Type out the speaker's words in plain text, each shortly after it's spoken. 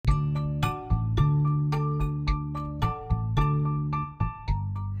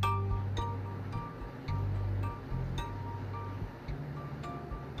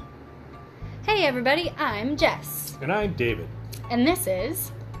Hey everybody, I'm Jess. And I'm David. And this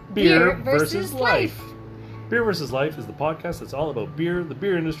is Beer versus Life. Beer versus Life is the podcast that's all about beer, the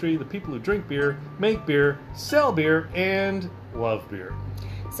beer industry, the people who drink beer, make beer, sell beer, and love beer.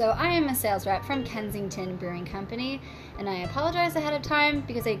 So I am a sales rep from Kensington Brewing Company, and I apologize ahead of time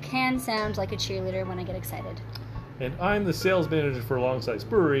because I can sound like a cheerleader when I get excited. And I'm the sales manager for Longside's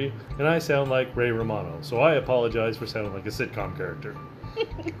Brewery, and I sound like Ray Romano, so I apologize for sounding like a sitcom character.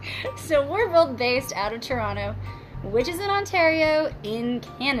 So we're both based out of Toronto, which is in Ontario, in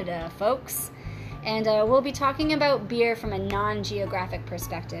Canada, folks. And we'll be talking about beer from a non-geographic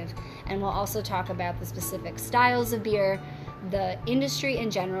perspective, and we'll also talk about the specific styles of beer, the industry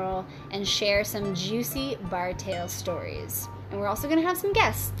in general, and share some juicy bar tale stories. And we're also going to have some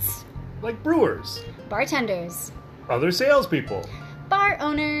guests. Like brewers, Bartenders, other salespeople, bar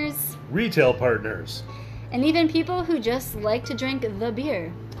owners, retail partners, and even people who just like to drink the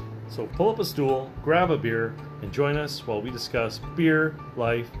beer. So pull up a stool, grab a beer, and join us while we discuss beer,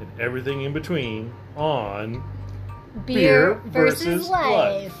 life, and everything in between on Beer versus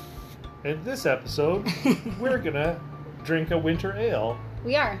Life. In this episode, we're going to drink a winter ale.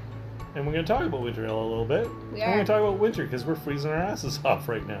 We are. And we're going to talk about winter ale a little bit. We We're are. going to talk about winter because we're freezing our asses off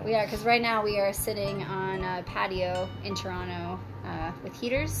right now. We are, because right now we are sitting on a patio in Toronto with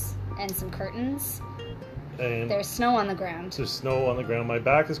heaters and some curtains. And There's snow on the ground. there's snow on the ground. My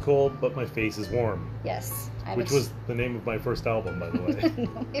back is cold, but my face is warm. Yes. Which was the name of my first album, by the way.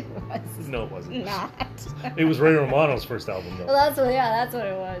 No, it was No, it wasn't. not. It was Ray Romano's first album, though. Well, that's what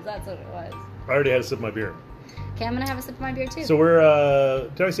it was. That's what it was. I already had a sip of my beer. Okay, I'm going to have a sip of my beer, too. So we're,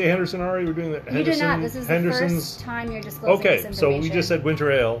 did I say Henderson already? We're doing the You did not. This is the Henderson's. first time you're disclosing this Okay, information. so we just said winter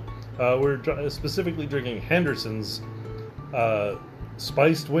ale. We're specifically drinking Henderson's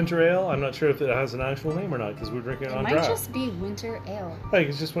spiced winter ale. I'm not sure if it has an actual name or not because we're drinking it It on might draft. just be winter ale. I think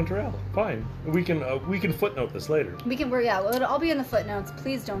it's just winter ale. Fine. We can footnote this later. It'll all be in the footnotes.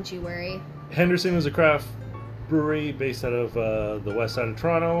 Please don't you worry. Henderson is a craft brewery based out of the west side of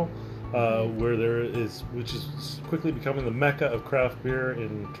Toronto, where which is quickly becoming the mecca of craft beer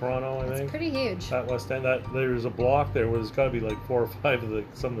in Toronto. I It's think pretty huge. that West End. There's a block there where there's got to be like 4 or 5 of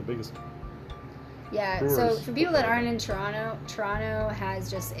some of the biggest. Yeah, brewers. so for people that aren't in Toronto, Toronto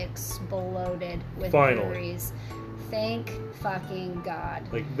has just exploded with Finally. breweries. Thank fucking God.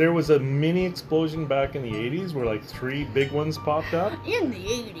 Like there was a mini explosion back in the 80s where like 3 big ones popped up. In the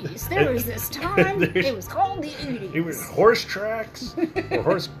 80s, there was this time, it was called the 80s. It was horse tracks or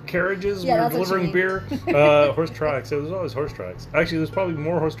horse carriages. Yeah, we were that's what you delivering beer. Horse tracks. It was always horse tracks. Actually, there's probably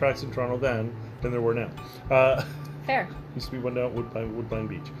more horse tracks in Toronto then than there were now. Fair. Used to be one down at Woodbine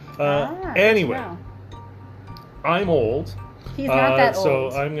Beach. Good Anyway, to know. I'm old. He's not that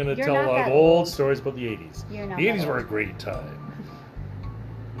old. So I'm going to You're tell not a lot of that old stories about the 80s. You're not The that 80s were a old. great time.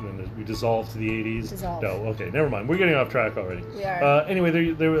 And then we dissolved to the 80s. Dissolved. No, okay, never mind. We're getting off track already. We are. Anyway,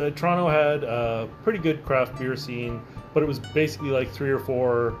 Toronto had a pretty good craft beer scene, but it was basically like 3 or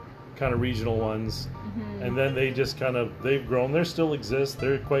 4 kind of regional ones. Mm-hmm. And then they've grown. They still exist.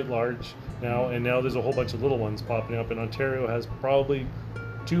 They're quite large now. And now there's a whole bunch of little ones popping up. And Ontario has probably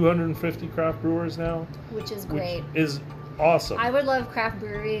 250 craft brewers now. Which is great. Which is awesome. I would love craft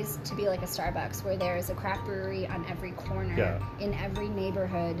breweries to be like a Starbucks, where there is a craft brewery on every corner, Yeah. in every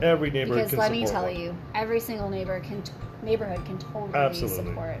neighborhood. Every neighborhood Because can let me support tell one. you, every single neighborhood can totally Absolutely.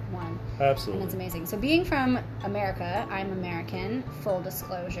 support one. And it's Absolutely. amazing. So being from America, I'm American, full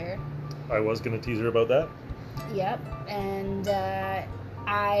disclosure. I was going to tease her about that. Yep. And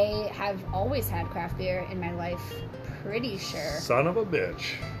I have always had craft beer in my life, pretty sure. Son of a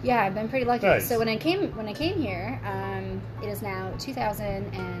bitch. Yeah, I've been pretty lucky. Nice. So when I came here, it is now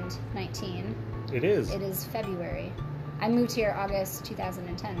 2019. It is. It is February. I moved here August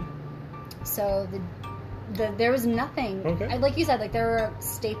 2010. So there was nothing. Okay. Like you said, like there were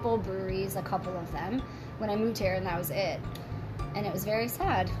staple breweries, a couple of them, when I moved here, and that was it. And it was very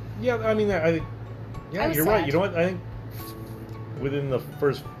sad. Yeah, I mean, I was you're right. sad. You know what? I think within the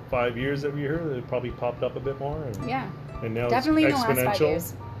first 5 years that we were here, it probably popped up a bit more. And, Yeah, and now definitely in it's the exponential. last 5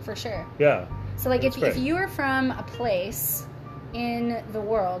 years, for sure. Yeah. So like That's if great. you are from a place in the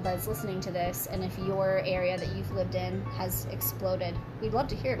world that's listening to this, and if your area that you've lived in has exploded, we'd love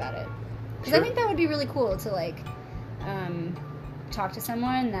to hear about it. Because I Sure. think that would be really cool to like talk to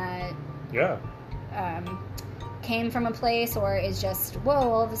someone that Yeah. came from a place, or is just, whoa,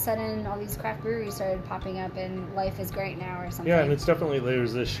 all of a sudden all these craft breweries started popping up and life is great now, or something. Yeah, and it's definitely,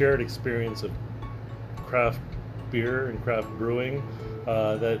 there's this shared experience of craft beer and craft brewing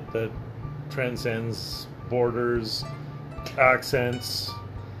that transcends borders, accents,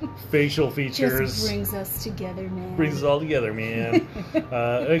 facial features. Just brings us together, man. Brings us all together, man.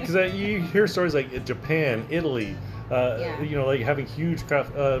 Because you hear stories like Japan, Italy, you know, like having huge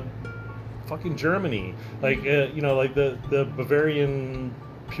craft. Fucking Germany, like you know, like the Bavarian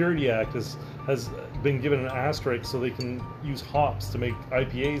Purity Act has been given an asterisk so they can use hops to make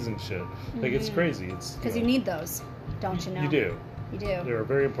IPAs and shit. Like it's crazy. It's because you need those, don't you know? You do. You do. They're a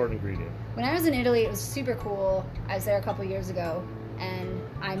very important ingredient. When I was in Italy, it was super cool. I was there a couple years ago, and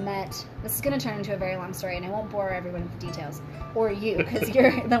I met. This is going to turn into a very long story, and I won't bore everyone with the details, or you, because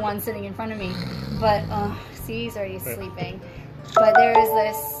you're the one sitting in front of me. But see, he's already sleeping. But there is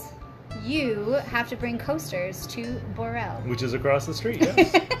this. You have to bring coasters to Borel. Which is across the street,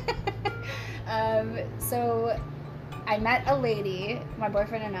 yes. So I met a lady, my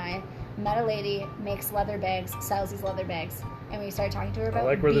boyfriend and I met a lady, makes leather bags, sells these leather bags. And we started talking to her about I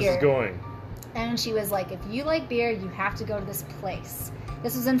like where beer. this is going. And she was like, if you like beer, you have to go to this place.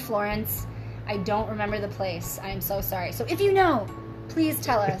 This was in Florence. I don't remember the place. I'm so sorry. So if you know, please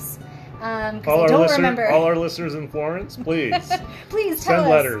tell us. All our listeners in Florence, please. Please tell Send us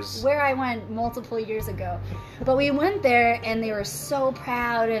letters. where I went multiple years ago. But we went there, and they were so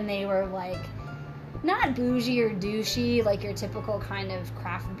proud, and they were like, not bougie or douchey, like your typical kind of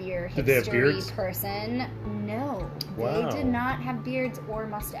craft beer Did they have hipstery beards? person. No, Wow. They did not have beards or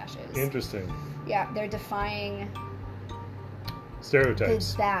mustaches. Interesting. Yeah, they're defying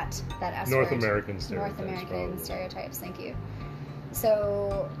Stereotypes. that S North word. American stereotypes. North American probably. stereotypes. Thank you.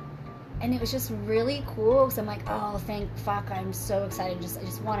 So, and it was just really cool because I'm like, oh, thank fuck, I'm so excited. I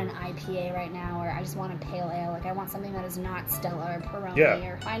just want an IPA right now, or I just want a pale ale. Like I want something that is not Stella or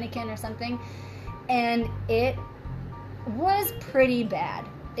Peroni or Heineken or something. And it was pretty bad.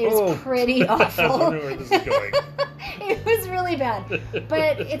 It was pretty awful. I don't know where this is going. It was really bad.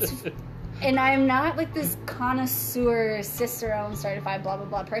 But it's... And I'm not like this connoisseur, Cicerone certified blah, blah,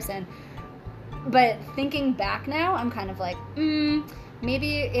 blah person. But thinking back now, I'm kind of like,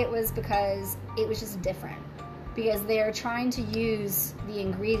 maybe it was because it was just different. Because they're trying to use the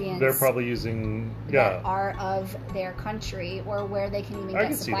ingredients They're probably using that are of their country or where they can even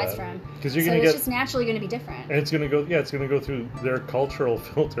get supplies from. Because you're so gonna it's get, just naturally going to be different. and it's gonna go through their cultural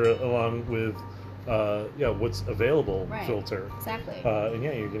filter along with what's available filter. Exactly. And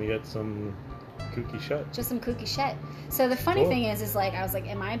you're gonna get some kooky shit. Just some kooky shit. So the funny thing is like, I was like,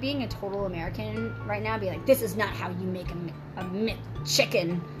 am I being a total American right now? Be like, this is not how you make a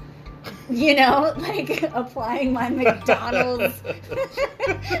McChicken. You know, like applying my McDonald's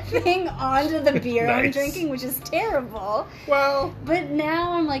thing onto the beer I'm drinking, which is terrible. Well, but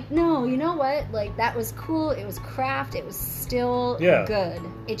now I'm like, no, you know what? Like that was cool. It was craft. It was still good.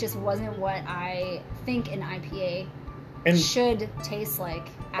 It just wasn't what I think an IPA should taste like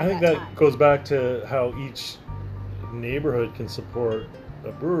at I think that goes back to how each neighborhood can support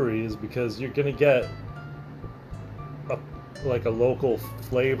a brewery, is because you're going to get a local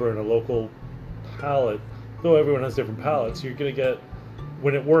flavor and a local palate. Though everyone has different palates, you're going to get,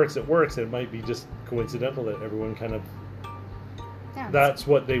 when it works, it works. It might be just coincidental that everyone kind of, that's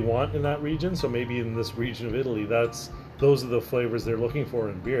what they want in that region. So maybe in this region of Italy, those are the flavors they're looking for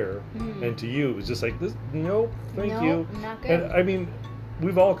in beer. And to you, it's just like, this. Nope, thank you. Not good. And I mean,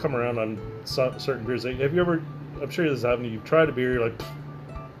 we've all come around on certain beers. Like, have you ever? I'm sure this has happened. You've tried a beer, you're like,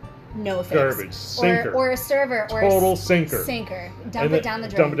 no thanks. Garbage, sinker, or a server, or total sinker. Dump it down the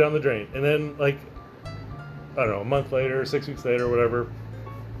drain. Dump it down the drain, and then like, I don't know, a month later, 6 weeks later, whatever.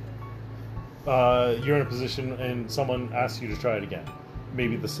 You're in a position, and someone asks you to try it again.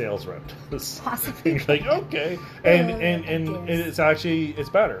 Maybe the sales rep does. Possibly. You're like, okay, and it's actually it's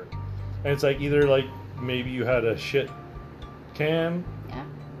better, and it's like either like maybe you had a shit can,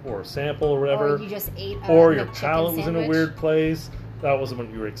 or a sample or whatever, or you just ate, or your palate was in a weird place. That wasn't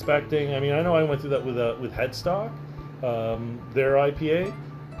what you were expecting. I mean, I know I went through that with Headstock, their IPA.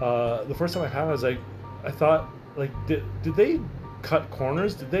 The first time I had it, I was like, I thought, like, did they cut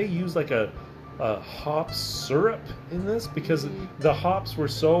corners? Did they use like a hop syrup in this? Because the hops were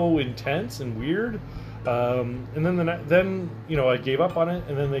so intense and weird. And then I gave up on it,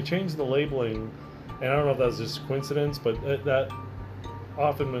 and then they changed the labeling. And I don't know if that was just coincidence, but that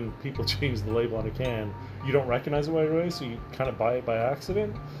often when people change the label on a can, you don't recognize it right away, so you kind of buy it by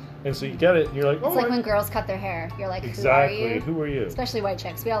accident. And so you get it, and you're like, oh. It's like when girls cut their hair. You're like, exactly. Who are you? Especially white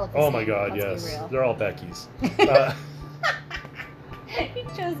chicks. We all look the same. Oh my God, Let's yes. They're all Becky's. You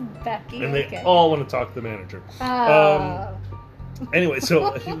chose Becky. And they all want to talk to the manager. Anyway, so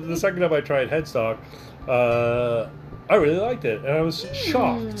the second time I tried Headstock, I really liked it, and I was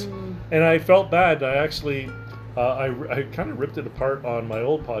shocked. And I felt bad. I actually, I kind of ripped it apart on my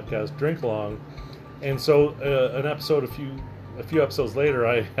old podcast, Drink Along. And so an episode a few a few episodes later,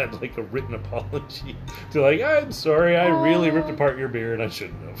 I had like a written apology to like, I'm sorry, I really ripped apart your beer and I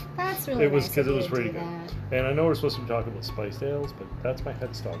shouldn't have. That's really It was nice because of it was you to pretty do good. that. And I know we're supposed to be talking about spiced ales, but that's my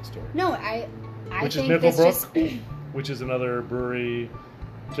headstock story. No, I Which is think this Nickelbrook, just which is another brewery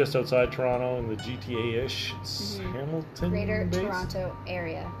just outside Toronto in the GTA-ish. It's Hamilton Greater based? Toronto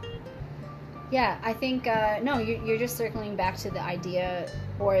area. Yeah, I think no, you're just circling back to the idea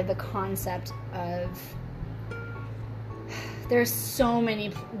or the concept of there's so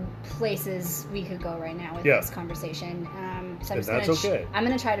many places we could go right now with this conversation. So I'm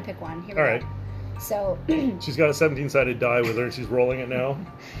gonna try to pick one. Here we go. Right. So she's got a 17-sided die with her and she's rolling it now.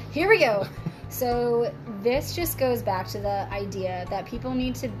 Here we go. So this just goes back to the idea that people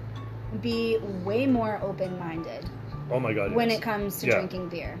need to be way more open-minded. Oh my God! When it comes to drinking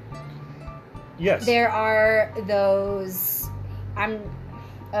beer. Yes. There are those.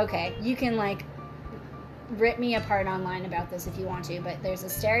 Okay. You can like rip me apart online about this if you want to, but there's a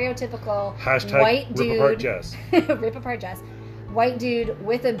stereotypical white dude. Rip apart Jess. Rip apart Jess. White dude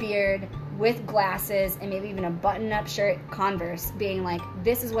with a beard, with glasses, and maybe even a button-up shirt, Converse, being like,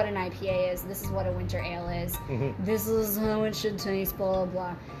 "This is what an IPA is. This is what a winter ale is. This is how it should taste." Blah blah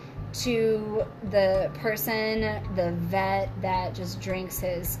blah. To the person, the vet that just drinks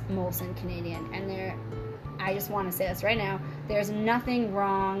his Molson Canadian, and I just want to say this right now. There's nothing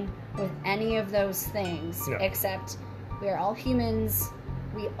wrong with any of those things, except we are all humans.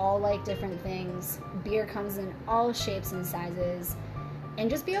 We all like different things. Beer comes in all shapes and sizes, and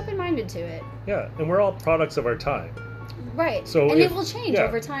just be open-minded to it. Yeah, and we're all products of our time. Right. So it will change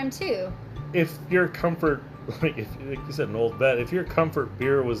over time too. If your comfort, like you said, an old vet, if your comfort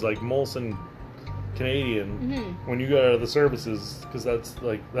beer was like Molson Canadian when you got out of the services, because that's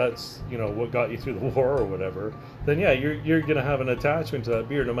what got you through the war or whatever, then you're gonna have an attachment to that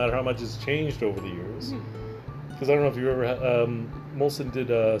beer no matter how much it's changed over the years. Because I don't know if you ever had, Molson did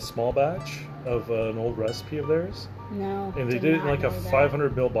a small batch of an old recipe of theirs. No. And they did it in like a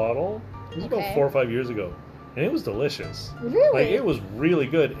 500 ml bottle. It was about 4 or 5 years ago, and it was delicious. Really? Like it was really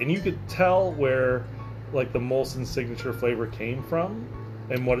good, and you could tell where like the Molson signature flavor came from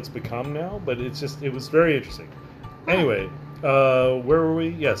and what it's become now. But it was very interesting. Anyway, where were we?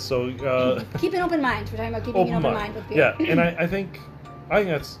 Yes. So keep an open mind. We're talking about keeping an open mind with beer. Yeah, and I think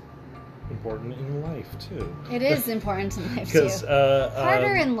that's important in life too. It is important in life too.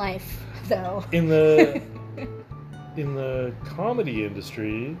 Harder in life though. In the comedy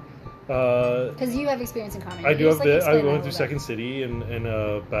industry. Because you have experience in comedy. I do have a bit. I went through Second City and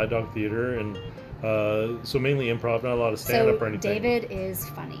Bad Dog Theater, and so mainly improv, not a lot of stand-up or anything. David is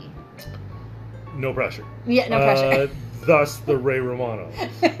funny. No pressure. Yeah, no pressure. Thus the Ray Romano,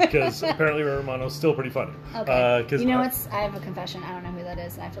 because apparently Ray Romano is still pretty funny. Okay. I have a confession. I don't know who that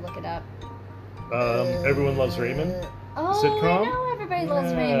is. I have to look it up. Everyone Loves Raymond. Oh, sitcom. I know Everybody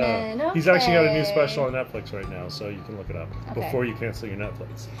Loves Raymond. Okay. He's actually got a new special on Netflix right now, so you can look it up before you cancel your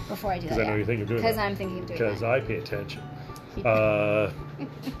Netflix. Before I do that, because I know you're thinking of doing that. Because I'm thinking of doing that. Because I pay attention,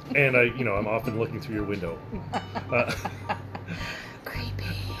 and I'm often looking through your window.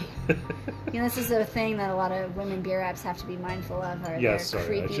 Creepy. This is a thing that a lot of women beer apps have to be mindful of.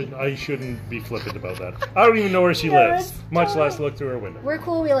 Sorry, I shouldn't be flippant about that. I don't even know where she lives, much less look through her window. We're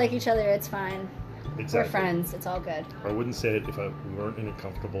cool. We like each other. It's fine. Exactly. We're friends. It's all good. I wouldn't say it if we weren't in a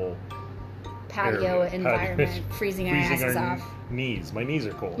comfortable patio environment, freezing our asses off. Knees. My knees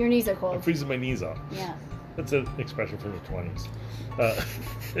are cold. Your knees are cold. I'm freezing my knees off. Yeah. That's an expression from the 20s.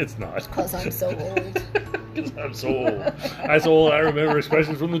 It's not. Because I'm so old. Because I'm so old. I'm so old, I remember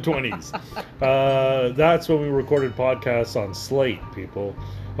expressions from the 20s. That's when we recorded podcasts on Slate, people.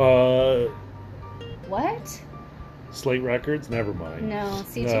 What? Slate Records? Never mind. No,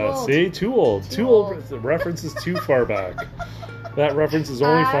 too old. See, too old. Too old. The reference is too far back. That reference is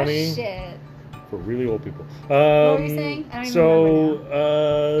only funny shit. for really old people. What were you saying? I don't even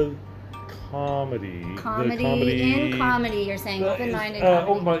remember now. Comedy. In comedy, you're saying open-minded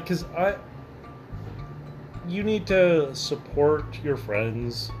comedy. Open-minded, because you need to support your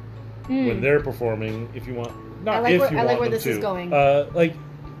friends when they're performing. If you want, not if you want them to. I like where this is going.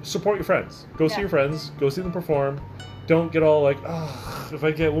 Support your friends. Go see your friends. Go see them perform. Don't get all like, if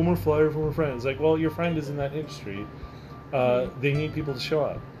I get one more flyer from a friend. It's like, well, your friend is in that industry. They need people to show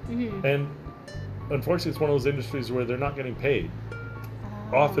up. And unfortunately, it's one of those industries where they're not getting paid.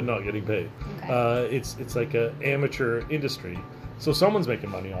 Often not getting paid. Okay. It's like an amateur industry. So someone's making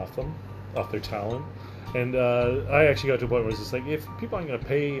money off them, off their talent. And I actually got to a point where it's just like, if people aren't going to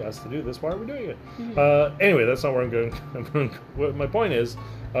pay us to do this, why are we doing it? Anyway, that's not where I'm going. My point is,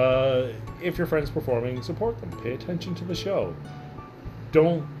 if your friend's performing, support them. Pay attention to the show.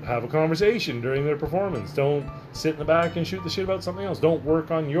 don't have a conversation during their performance. Don't sit in the back and shoot the shit about something else. Don't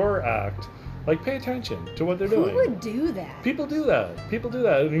work on your act. Like, pay attention to what they're doing. Who would do that? People do that.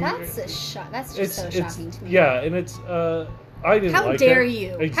 That's a shock. That's just so shocking to me. Yeah, and it's I didn't like it. How dare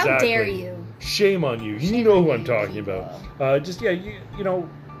you? Exactly. How dare you? Shame on you. You know who I'm talking about. You know,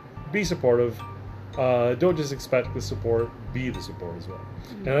 be supportive. Don't just expect the support. Be the support as well.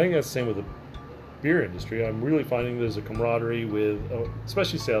 Mm-hmm. And I think that's the same with the beer industry. I'm really finding there's a camaraderie with,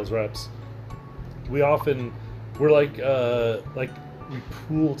 especially sales reps. We're like we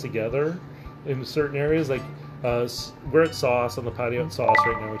pool together in certain areas. Like we're at Sauce on the patio at Sauce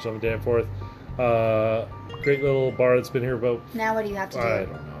right now, which is on the Danforth. Great little bar that's been here about. Now what do you have to do? I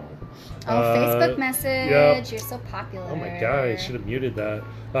don't know. Oh, Facebook message. Yep. You're so popular. Oh my god, I should have muted that.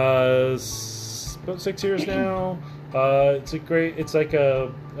 About 6 years now. It's like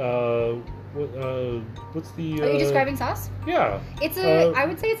a what's the? Are you describing Sauce? Yeah. It's I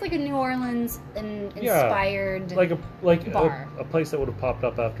would say it's like a New Orleans inspired like bar. a place that would have popped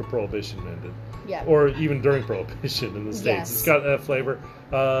up after Prohibition ended. Yeah. Or even during Prohibition in the States. Yes. It's got that flavor.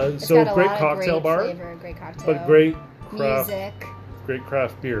 It's So got a great lot cocktail of great bar. Flavor, great cocktail. But great craft, music. Great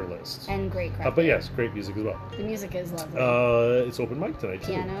craft beer list. And great craft But beer. yes, great music as well. The music is lovely. It's open mic tonight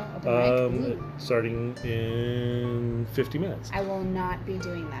too. Piano, open mic. Starting in 50 minutes. I will not be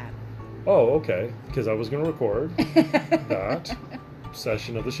doing that. Oh, okay. Because I was going to record that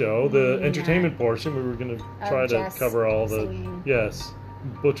session of the show. The entertainment portion, we were going to try to cover all the... Singing. Yes,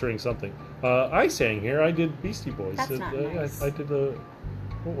 butchering something. I sang here. I did Beastie Boys. That's not nice. I did the...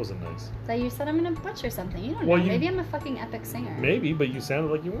 What wasn't nice? So you said I'm going to butcher something. You don't know. Maybe I'm a fucking epic singer. Maybe, but you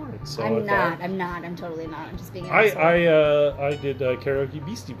sounded like you weren't. So I'm not. I'm totally not. I'm just being an asshole. I did karaoke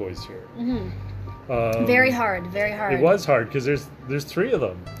Beastie Boys here. Mm-hmm. Very hard. Very hard. It was hard because there's 3 of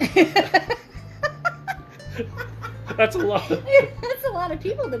them. That's a lot. That's a lot of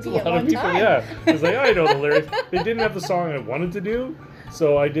people to be at one time. Yeah, I was like, I know the lyrics. They didn't have the song I wanted to do,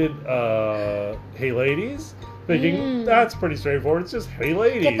 so I did "Hey Ladies," thinking that's pretty straightforward. It's just "Hey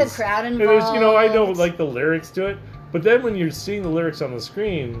Ladies." Get the crowd involved. And there's, I know like the lyrics to it, but then when you're seeing the lyrics on the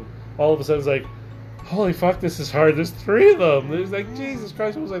screen, all of a sudden it's like, holy fuck, this is hard. There's 3 of them. There's like, Jesus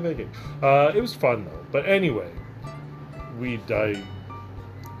Christ, what was I thinking? It was fun though. But anyway, we digress.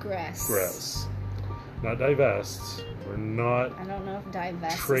 Not divest. We're not. I don't know if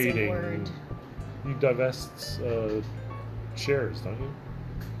divest trading. is a word. You divest shares, don't you?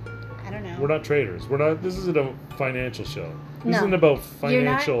 I don't know. We're not traders. We're not. This isn't a financial show. This No. isn't about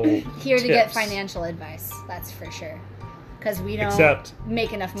financial. You're not here to tips. get financial advice. That's for sure. Because we don't Except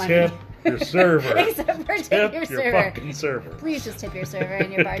make enough money. Tip your server. Except for tip your server. Fucking server. Please just tip your server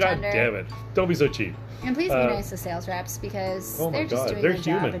and your bartender. God damn it! Don't be so cheap. And please be nice to sales reps because they're just doing they're their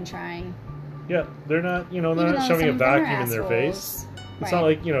human. job and trying. Yeah, they're not. They're Even not though shoving a some of them are vacuum in their assholes. face. It's Right. not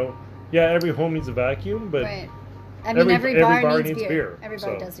like yeah, every home needs a vacuum, but Right. I mean, every bar needs beer. Every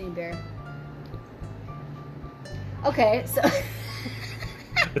bar does need beer. Okay, so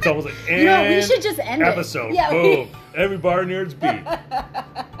it's almost like we should just end episode. it. Yeah, boom. Every bar needs beer.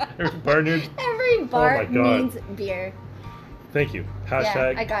 Every bar needs. Every bar needs beer. Thank you.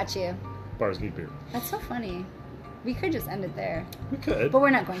 Yeah, I got you. Bars need beer. That's so funny. We could just end it there. We could. But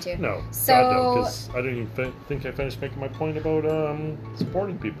we're not going to. No. So, God, no, because I didn't even think I finished making my point about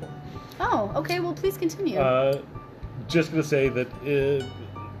supporting people. Oh, okay. Well, please continue. Just going to say that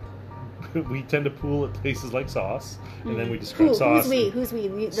we tend to pool at places like Sauce, and then we describe Sauce. Who's we?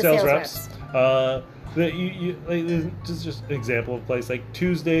 The sales reps. Just an example of a place like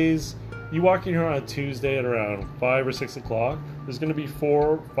Tuesdays. You walk in here on a Tuesday at around 5 or 6 o'clock. There's going to be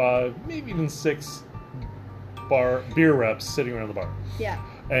 4, 5, maybe even 6 beer reps sitting around the bar. Yeah.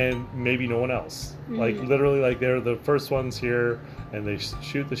 And maybe no one else. Like literally, like they're the first ones here, and they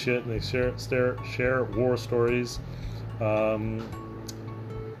shoot the shit and they share war stories.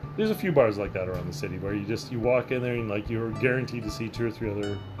 There's a few bars like that around the city where you walk in there and like you're guaranteed to see 2 or 3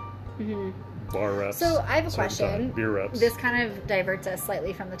 other bar reps. So I have a question. Beer reps. This kind of diverts us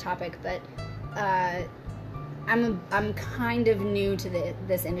slightly from the topic, but I'm kind of new to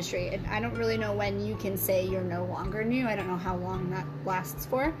this industry, and I don't really know when you can say you're no longer new. I don't know how long that lasts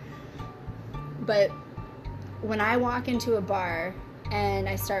for. But when I walk into a bar and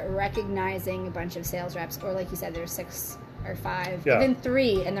I start recognizing a bunch of sales reps, or like you said, there's 6 or 5, even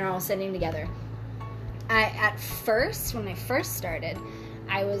 3, and they're all sitting together. At first, when I first started,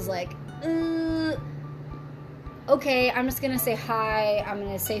 I was like, okay, I'm just going to say hi. I'm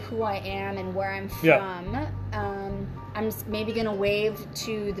going to say who I am and where I'm from. Yeah. I'm just maybe going to wave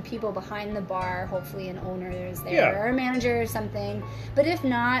to the people behind the bar. Hopefully an owner is there or a manager or something. But if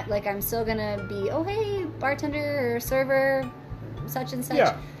not, like I'm still going to be, oh, hey, bartender or server, such and such.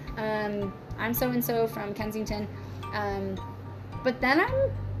 Yeah. I'm so and so from Kensington. But then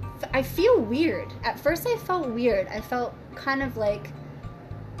I feel weird. At first, I felt weird. I felt kind of like,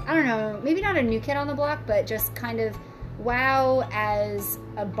 I don't know, maybe not a new kid on the block, but just kind of, wow, as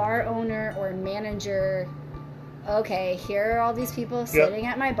a bar owner or manager, okay, here are all these people sitting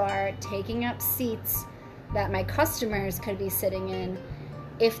at my bar, taking up seats that my customers could be sitting in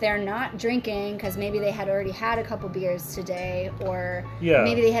if they're not drinking, because maybe they had already had a couple beers today, or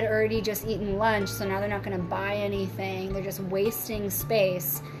maybe they had already just eaten lunch, so now they're not going to buy anything. They're just wasting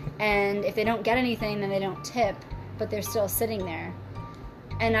space. And if they don't get anything, then they don't tip, but they're still sitting there.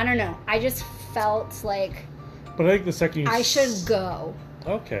 And I don't know. I just felt like... But I think the second I should go.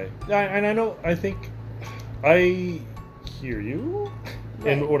 Okay. And I know, I think... I hear you.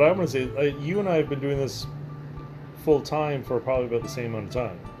 Right. And what I'm going to say, you and I have been doing this full time for probably about the same amount of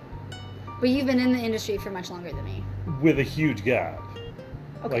time. But you've been in the industry for much longer than me. With a huge gap.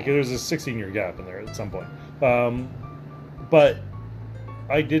 Okay. Like, there's a 16-year gap in there at some point. But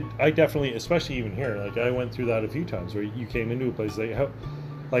I definitely, especially even here, like, I went through that a few times where you came into a place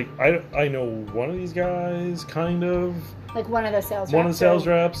like, I know one of these guys, kind of. Like one of the sales reps. One of the sales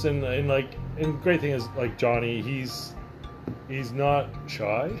reps, and the great thing is, like, Johnny, he's not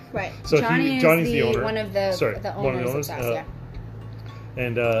shy. Right. So Johnny's the owner. One of the owners of South, yeah.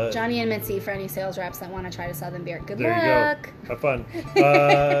 And Johnny and Mitzi, for any sales reps that want to try to sell them beer. Good there luck. You go. Have fun.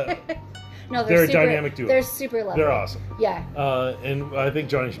 No, they're a dynamic duo. They're super lovely. They're awesome. Yeah. And I think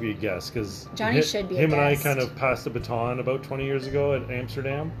Johnny should be a guest, because Johnny should be a him guest. and I kind of passed the baton about 20 years ago at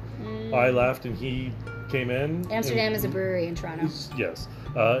Amsterdam. I left and he came in. Amsterdam is a brewery in Toronto. Yes.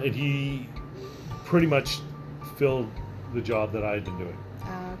 And he pretty much filled the job that I had been doing.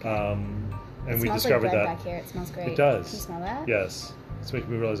 Okay. And we discovered like bread back here. It smells great. It does. Can you smell that? Yes. It's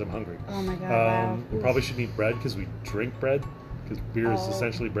making me realize I'm hungry. Oh my god! Wow. We probably shouldn't eat bread because we drink bread, because beer is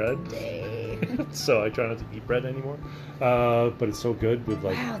essentially bread. So I try not to eat bread anymore. But it's so good with,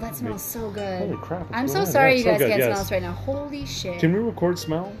 like... Wow, that smells so good. Holy crap. I'm so sorry you guys can't smell this right now. Holy shit. Can we record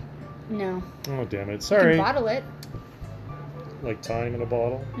smell? No. Oh, damn it. Sorry. You can bottle it. Like time in a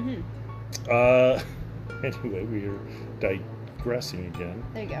bottle? Mm-hmm. Anyway, we're digressing again.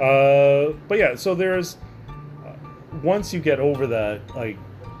 There you go. But yeah, so there's... once you get over that, like,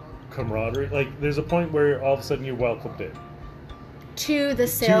 camaraderie, like, there's a point where all of a sudden you're welcomed in. To the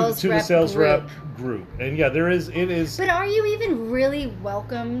sales to rep the sales group. rep group. And yeah, it is... But are you even really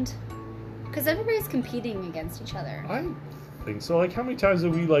welcomed? Because everybody's competing against each other. I think so. Like, how many times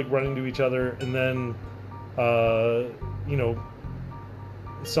have we, like, run into each other and then, you know,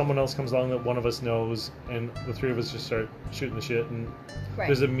 someone else comes along that one of us knows, and the three of us just start shooting the shit, and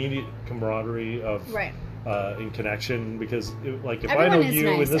there's immediate camaraderie of... Right. In connection, because like if everyone I know is you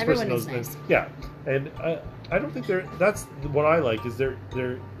nice. and this everyone person knows, nice. Yeah, and I don't think that's what I like is they're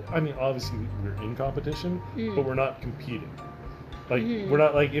I mean, obviously we're in competition, but we're not competing. Like we're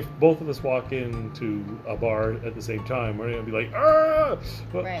not like, if both of us walk into a bar at the same time, we're gonna be like, ah,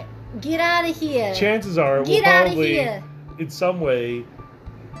 but right, get out of here. Chances are we'll probably in some way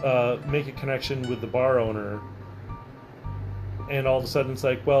make a connection with the bar owner, and all of a sudden it's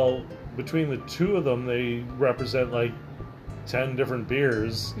like, well, between the two of them, they represent like 10 different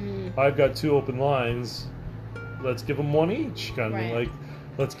beers. I've got 2 open lines. Let's give them one each, kind of like,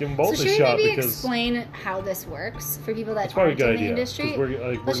 let's give them both a shot. So should we maybe explain how this works for people that aren't in the industry?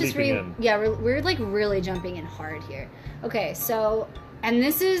 Let's just we're like really jumping in hard here. Okay, so, and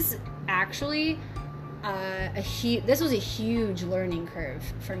this is actually this was a huge learning curve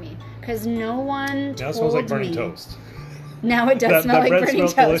for me, because no one now it smells like burning toast. Now it does smell like burning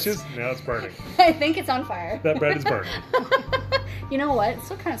toast. That bread smells delicious. Now it's burning. I think it's on fire. That bread is burning. You know what? It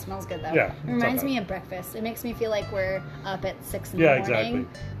still kind of smells good, though. Yeah. It reminds me of breakfast. It makes me feel like we're up at 6 in the morning. Exactly.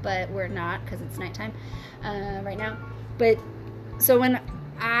 But we're not, because it's nighttime right now. But, so when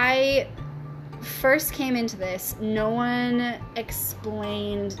I first came into this, no one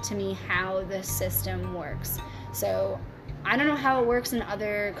explained to me how the system works. So, I don't know how it works in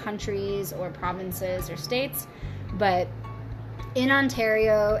other countries or provinces or states, but in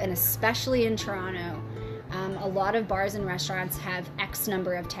Ontario, and especially in Toronto, a lot of bars and restaurants have X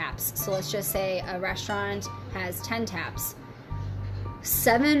number of taps. So let's just say a restaurant has 10 taps.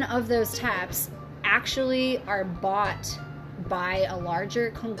 7 of those taps actually are bought by a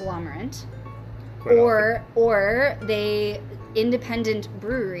larger conglomerate, or they independent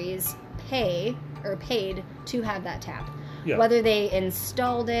breweries paid to have that tap. Yeah. Whether they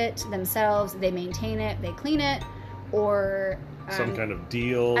installed it themselves, they maintain it, they clean it, or some kind of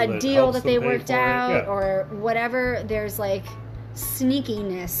deal, that they worked out, or whatever. There's like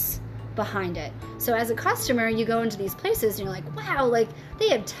sneakiness behind it. So as a customer, you go into these places and you're like, wow, like they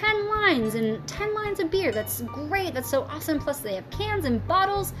have 10 lines and 10 lines of beer. That's great. That's so awesome. Plus they have cans and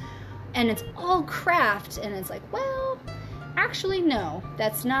bottles and it's all craft. And it's like, well, actually, no,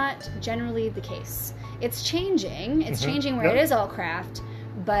 that's not generally the case. It's changing. It's changing where it is all craft.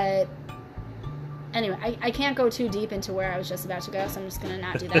 But anyway, I can't go too deep into where I was just about to go, so I'm just going to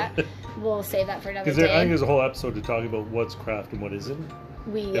not do that. We'll save that for another day. I think there's a whole episode to talk about what's craft and what isn't.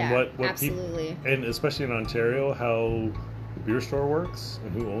 What absolutely. And especially in Ontario, how the beer store works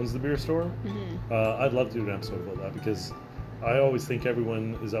and who owns the beer store. I'd love to do an episode about that because I always think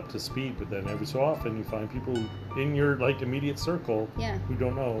everyone is up to speed, but then every so often you find people in your like immediate circle who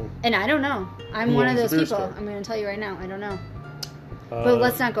don't know. And I don't know. I'm one of those people. Store. I'm going to tell you right now. I don't know. But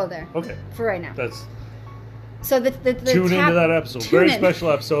let's not go there. Okay. For right now. That's. So the tune into that episode. Very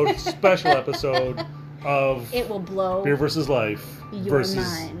special episode. Special episode of. It will blow Beer versus Life your versus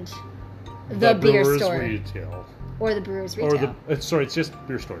mind. The beer Brewers store. Retail. Or the Brewers Retail. Sorry, it's just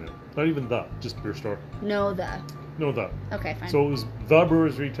beer store now. Not even just beer store. No, Okay, fine. So it was the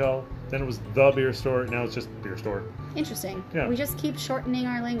Brewers Retail, then it was the beer store, now it's just beer store. Interesting. Yeah. We just keep shortening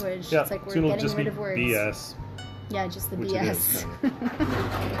our language. Yeah. It's like we're Soon it'll getting just rid be of words. BS. Yeah, just the Which BS. it is,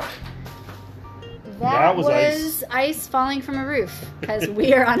 That was ice falling from a roof because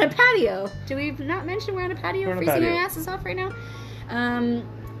we are on a patio. Do we not mention we're on a patio? We're on a freezing patio. our asses off right now?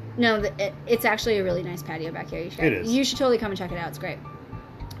 No, it's actually a really nice patio back here. You should totally come and check it out. It's great.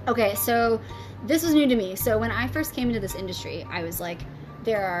 Okay, so this was new to me. So when I first came into this industry, I was like,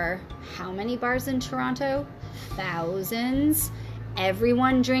 there are how many bars in Toronto? Thousands.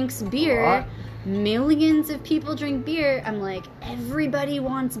 Everyone drinks beer. Millions of people drink beer. I'm like, everybody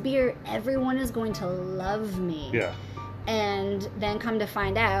wants beer. Everyone is going to love me. Yeah. And then come to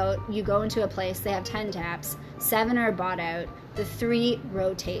find out, you go into a place, they have 10 taps, 7 are bought out, the 3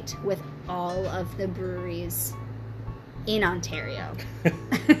 rotate with all of the breweries in Ontario.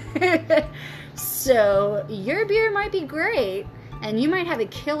 So your beer might be great, and you might have a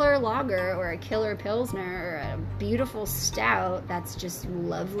killer lager or a killer pilsner or a beautiful stout that's just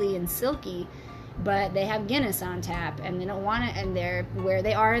lovely and silky, but they have Guinness on tap and they don't want it, and they're where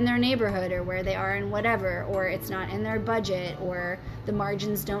they are in their neighborhood or where they are in whatever, or it's not in their budget, or the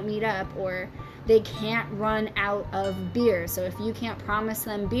margins don't meet up, or they can't run out of beer. So if you can't promise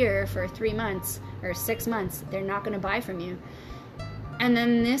them beer for 3 months or 6 months, they're not going to buy from you. And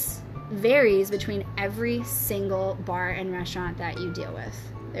then this varies between every single bar and restaurant that you deal with.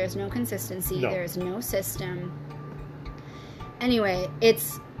 There's no consistency. There's no system. Anyway,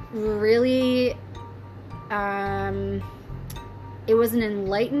 it's really it was an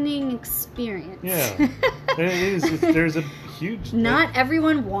enlightening experience. Yeah. It is. There's a huge... Not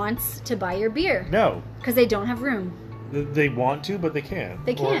everyone wants to buy your beer. No. Because they don't have room. They want to, but they can't.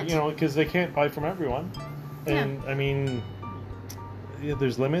 They can't. Or, because they can't buy from everyone. And, I mean... Yeah,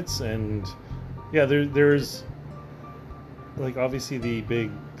 there's limits, and there's like obviously the big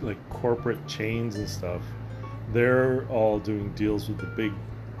like corporate chains and stuff. They're all doing deals with the big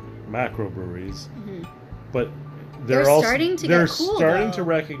macro breweries, but they're also starting to they're get cool, starting though. to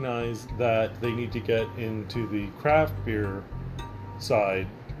recognize that they need to get into the craft beer side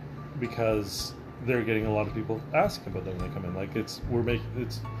because they're getting a lot of people asking about them when they come in. Like it's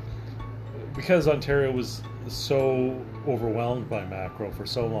because Ontario was so overwhelmed by macro for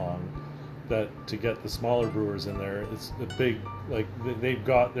so long that to get the smaller brewers in there, it's a big, like they've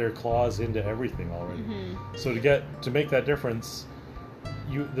got their claws into everything already. So to make that difference,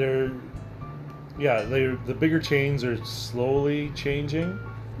 the bigger chains are slowly changing,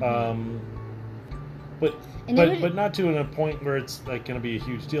 but not to a point where it's like going to be a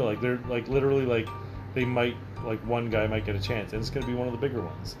huge deal. Like they're like literally like they might. Like one guy might get a chance, and it's going to be one of the bigger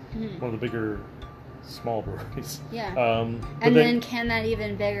ones, one of the bigger small breweries. Yeah. And then can that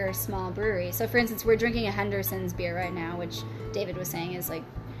even bigger small brewery? So, for instance, we're drinking a Henderson's beer right now, which David was saying is like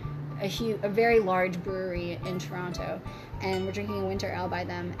a very large brewery in Toronto, and we're drinking a winter ale by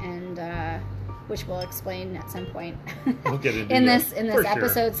them, and which we'll explain at some point. We'll get into in this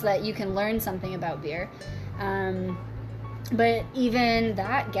episode, so that you can learn something about beer. But even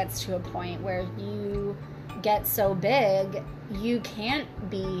that gets to a point where you get so big, you can't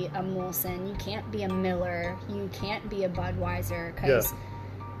be a Molson, you can't be a Miller, you can't be a Budweiser, because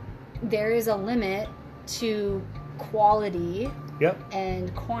there is a limit to quality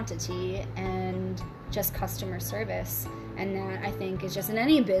and quantity and just customer service. And that, I think, is just in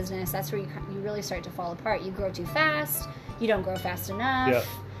any business, that's where you really start to fall apart. You grow too fast, you don't grow fast enough,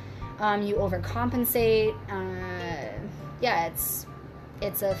 you overcompensate.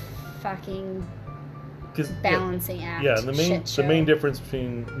 It's a fucking balancing act. Yeah, and the shit show. main difference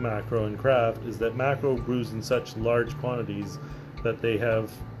between macro and craft is that macro brews in such large quantities that they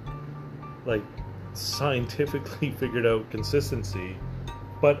have like scientifically figured out consistency,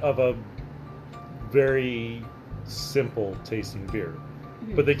 but of a very simple tasting beer.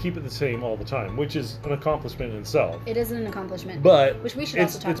 But they keep it the same all the time, which is an accomplishment in itself. It is an accomplishment, but which we should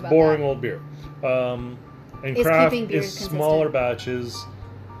also talk about. It's boring old beer. And Is craft keeping beer is consistent. smaller batches,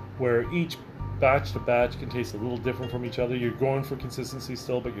 where each batch to batch can taste a little different from each other. You're going for consistency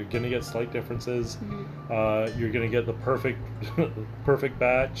still, but you're going to get slight differences. You're going to get the perfect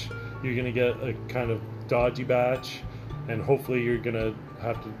batch. You're going to get a kind of dodgy batch, and hopefully you're going to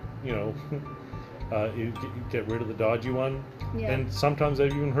have to, you get rid of the dodgy one. Yeah. And sometimes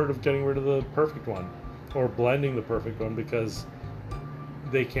I've even heard of getting rid of the perfect one, or blending the perfect one, because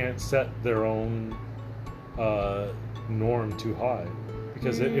they can't set their own norm too high.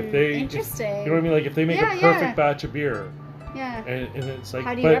 Because if they, interesting. you know what I mean, like if they make a perfect batch of beer, and it's like,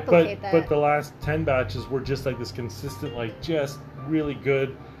 how do you replicate that? But the last 10 batches were just like this consistent, like just really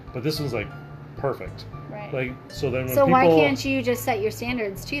good, but this one's like perfect. Right. Like so then when so people, why can't you just set your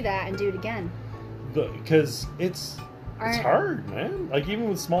standards to that and do it again? Because it's hard, man. Like even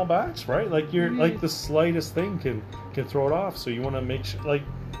with small batch, right? Like you're like the slightest thing can throw it off. So you want to make sure, like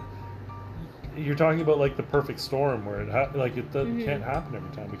you're talking about like the perfect storm where it can't happen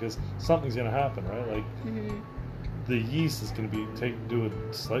every time because something's gonna happen, right? Like the yeast is gonna do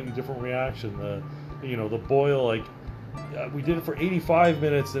a slightly different reaction. The boil, like we did it for 85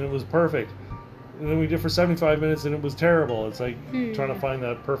 minutes and it was perfect, and then we did it for 75 minutes and it was terrible. It's like trying to find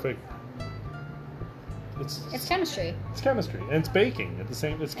that perfect. It's chemistry. It's chemistry, and it's baking at the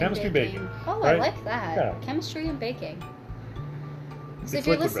same. It's chemistry baking. Oh, right? I like that. Yeah. Chemistry and baking. So It's if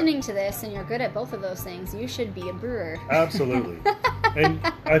you're liquid listening to this and you're good at both of those things, you should be a brewer. Absolutely. And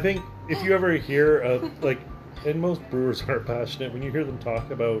I think if you ever hear of and most brewers are passionate when you hear them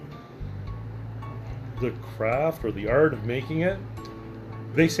talk about the craft or the art of making it,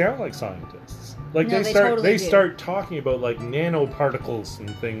 they sound like scientists. Like No, they start talking about like nanoparticles and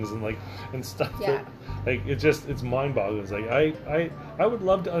things and stuff. Yeah. It's mind-boggling. It's like I would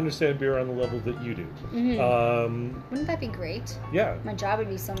love to understand beer on the level that you do. Wouldn't that be great? Yeah. My job would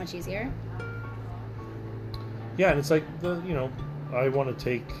be so much easier. Yeah, and it's like I want to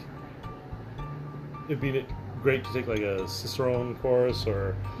take. It'd be great to take like a Cicerone course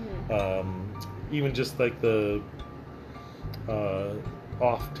or even just like the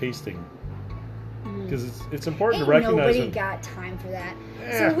off tasting. Because it's important to recognize. Nobody got time for that.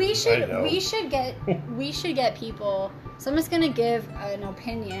 So we should get people. So I'm just gonna give an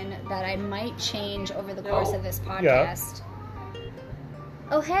opinion that I might change over the course of this podcast. Yeah.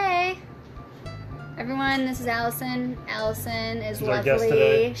 Oh hey, everyone! This is Allison. Allison is She's lovely. Our guest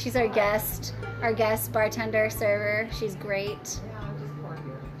today. She's our guest bartender server. She's great. Yeah,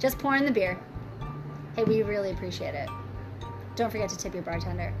 I'm just pouring the beer. Hey, we really appreciate it. Don't forget to tip your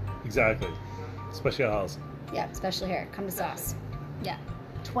bartender. Exactly. Especially at Allison. Yeah, especially here. Come to Sauce. Yeah.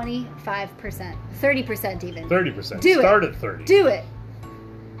 25%. 30% even. 30%. Do Start it. at 30. Do it.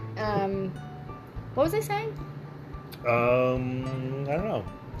 What was I saying? I don't know.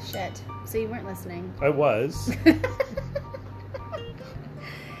 Shit. So you weren't listening. I was.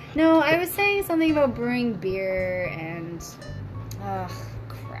 No, I was saying something about brewing beer and...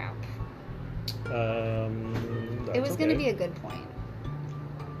 crap. It was going to be a good point.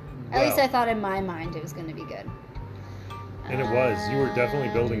 At least I thought in my mind it was going to be good. And it was. You were definitely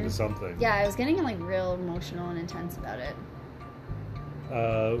building to something. Yeah, I was getting real emotional and intense about it.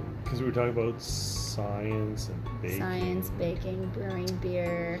 Because we were talking about science and baking. Science, baking, brewing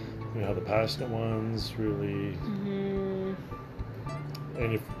beer. The passionate ones really...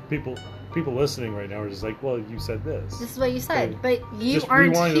 And if people listening right now are just like, well, you said this. This is what you said. Okay. But you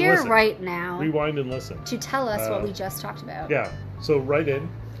aren't here right now. Rewind and listen. To tell us what we just talked about. Yeah. So write in.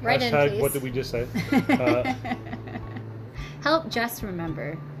 Write in, please. What did we just say? Help just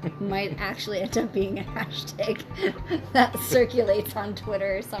remember might actually end up being a hashtag that circulates on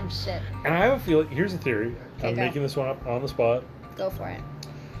Twitter or some shit. And I have a feeling, here's a theory. Okay, I'm making this one up on the spot. Go for it.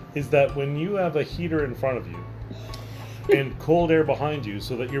 Is that when you have a heater in front of you and cold air behind you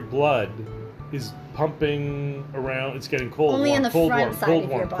so that your blood is pumping around, it's getting cold, only warm, in the cold, front warm, side cold, of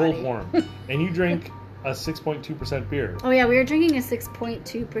warm, your body. cold, warm, and you drink a 6.2% beer. Oh yeah, we were drinking a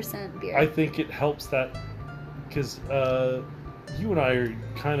 6.2% beer. I think it helps that because you and I are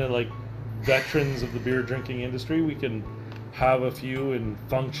kind of like veterans of the beer drinking industry. We can have a few and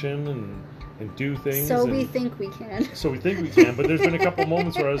function and do things. So we think we can. So we think we can, but there's been a couple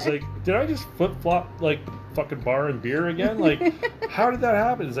moments where I was like, did I just flip-flop like fucking bar and beer again? Like, how did that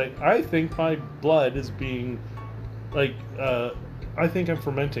happen? It's like, I think my blood is being, like, I think I'm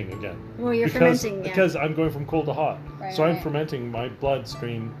fermenting again. Well, you're fermenting, yeah. Because I'm going from cold to hot. Right, so I'm right. fermenting my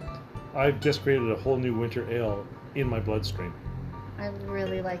bloodstream. I've just created a whole new winter ale in my bloodstream. I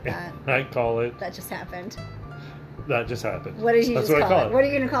really like that. I call it... That just happened. That just happened. What did you That's just what call I it? What are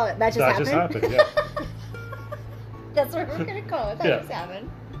you going to call it? That just happened? That just happened, yeah. That's what we're going to call it. That Yeah. just happened.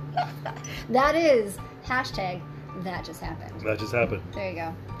 That is hashtag that just happened. That just happened. There you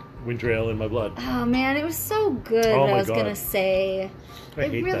go. Winter ale in my blood. Oh man, it was so good. Oh, what my I was God. gonna say. I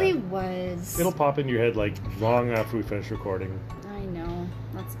It hate really that. was. It'll pop into your head like long after we finish recording. I know.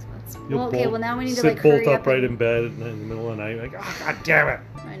 That's You'll well, okay. bolt- Well, now we need to sit like bolt hurry up. upright and- in bed in the middle of the night, like, oh god damn it!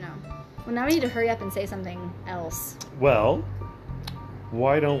 I know. Well, now we need to hurry up and say something else. Well,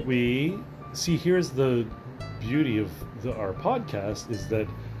 why don't we see? Here's the beauty of our podcast is that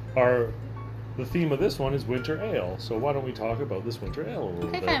the theme of this one is winter ale. So why don't we talk about this winter ale a little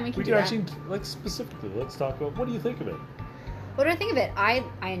Okay, bit? fine, we can do that. actually, like, specifically, let's talk about what do you think of it? What do I think of it? I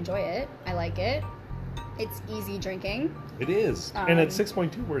enjoy it. I like it. It's easy drinking. It is, and at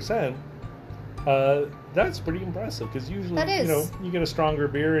 6.2%, that's pretty impressive because usually, That is. you know, you get a stronger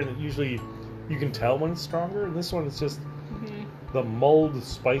beer, and usually you can tell when it's stronger. And this one is just the mulled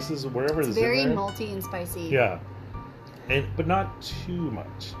spices, wherever It's it's very in there. malty and spicy. Yeah, but not too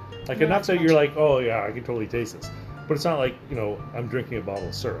much. Like No, enough not that too you're much. like, oh yeah, I can totally taste this. But it's not like, you know, I'm drinking a bottle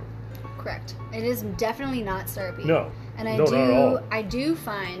of syrup. Correct. It is definitely not syrupy. No. And No, not at all. I do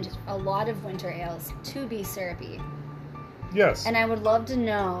find a lot of winter ales to be syrupy. Yes. And I would love to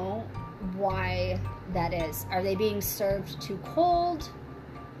know why that is. Are they being served too cold?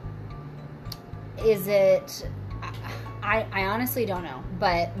 Is it... I honestly don't know.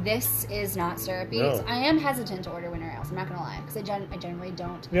 But this is not syrupy. No. So I am hesitant to order winter ales. I'm not going to lie. Because I generally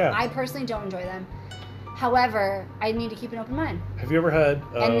don't. Yeah. I personally don't enjoy them. However, I need to keep an open mind. Have you ever had...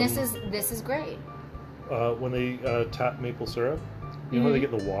 And this is great. when they tap maple syrup, you know how they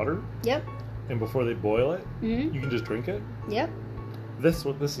get the water? Yep. And before they boil it, Mm-hmm. you can just drink it? Yep. This is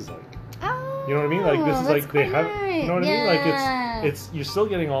what this is like. Oh, You know what I mean? Like this is that's like they quite have. right. You know what I mean? Yeah. Like it's you're still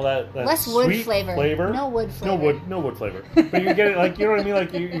getting all that Less wood sweet flavor. No wood flavor. No wood flavor. But you're getting like, you know what I mean?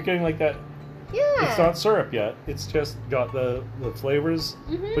 Like you're getting like that. Yeah. It's not syrup yet. It's just got the flavors,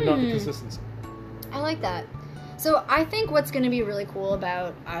 but not the Mhm. consistency. I like that. So I think what's going to be really cool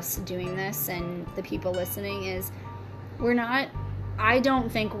about us doing this and the people listening is I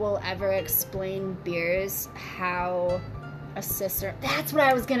don't think we'll ever explain beers how a cicerone. That's what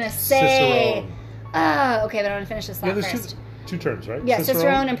I was going to say. Cicerone. Okay, but I want to finish this thought Yeah, there's first. two terms, right? Yeah,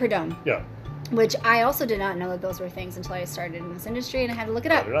 Cicerone and Prud'homme. Yeah. Which I also did not know that those were things until I started in this industry, and I had to look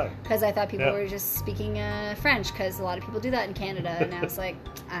it up Neither did I. because I thought people Yeah. were just speaking French because a lot of people do that in Canada, and I was like,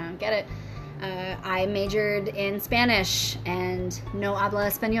 I don't get it. I majored in Spanish and no habla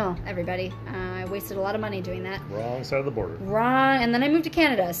español, everybody. I wasted a lot of money doing that. Wrong side of the border. Wrong, and then I moved to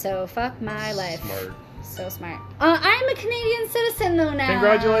Canada, so fuck my life. Smart. So smart. I'm a Canadian citizen though now.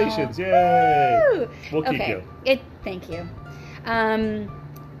 Congratulations! Yay! Woo! We'll keep Okay. you. Thank you.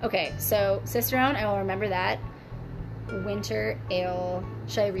 Okay, so Cicerone, I will remember that. Winter ale.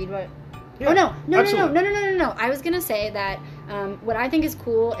 Should I read what? Yeah, Oh no! absolutely. I was gonna say that what I think is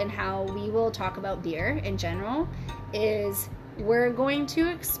cool and how we will talk about beer in general is we're going to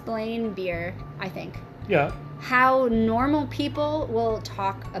explain beer. I think Yeah. how normal people will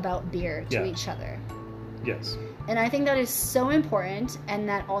talk about beer to Yeah. each other. Yes. And I think that is so important, and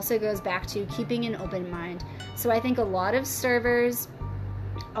that also goes back to keeping an open mind. So I think a lot of servers,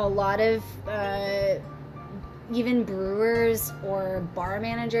 a lot of even brewers or bar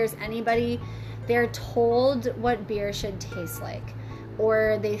managers, anybody, they're told what beer should taste like.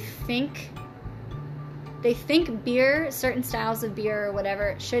 Or they think beer, certain styles of beer or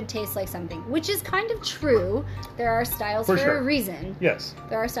whatever, should taste like something, which is kind of true. There are styles For for sure. a reason. Yes.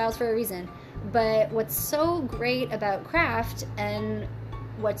 There are styles for a reason. But what's so great about craft and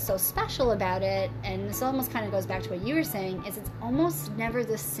what's so special about it, and this almost kind of goes back to what you were saying, is it's almost never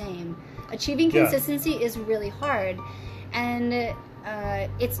the same. Achieving Yeah. consistency is really hard. And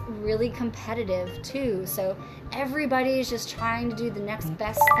it's really competitive too. So everybody's just trying to do the next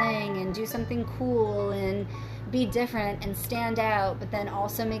best thing and do something cool and be different and stand out, but then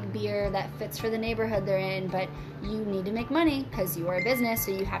also make beer that fits for the neighborhood they're in. But you need to make money because you are a business,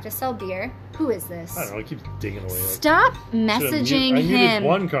 so you have to sell beer. Who is this? I don't know. I keep dinging away. Stop messaging I muted him.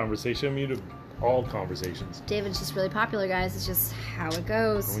 one conversation. I muted all conversations. David's just really popular, guys. It's just how it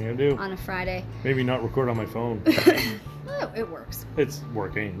goes. What are you gonna do? On a Friday. Maybe not record on my phone. Oh, it works. It's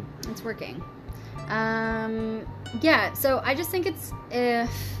working. It's working. Yeah, so I just think it's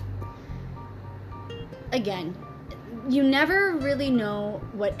again, you never really know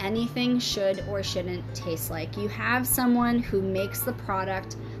what anything should or shouldn't taste like. You have someone who makes the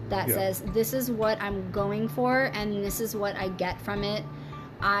product that says, this is what I'm going for and this is what I get from it.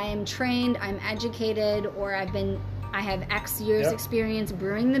 I'm trained, I'm educated, or I have X years experience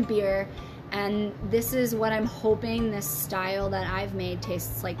brewing the beer, and this is what I'm hoping this style that I've made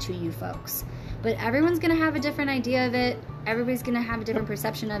tastes like to you folks. But everyone's going to have a different idea of it. Everybody's going to have a different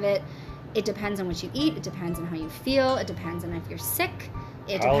perception of it. It depends on what you eat. It depends on how you feel. It depends on if you're sick.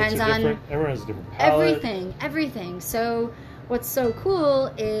 It depends on everyone has a different palate. Everything. So what's so cool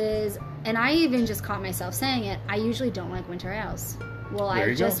is, and I even just caught myself saying it, I usually don't like winter ales. Well,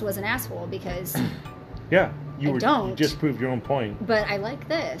 I just was an asshole because yeah, you don't. just proved your own point. But I like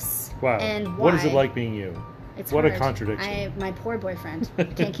this. Wow. And why? What is it like being you? It's what hard. a contradiction. My poor boyfriend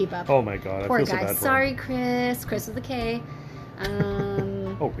can't keep up. Oh my god, poor I feel guy. so bad for Sorry, him. Chris with a K.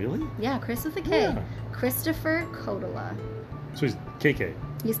 Oh really? Yeah, Chris with a K. Yeah. Christopher Kotola. So he's KK.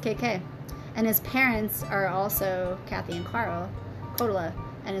 He's KK. And his parents are also Kathy and Carl Kotola.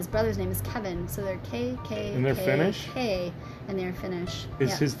 And his brother's name is Kevin. So they're KK. And they're Finnish? K. And they're Finnish.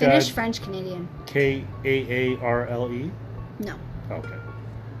 Is his Finnish, dad French, Canadian. Kaarle? No. Okay.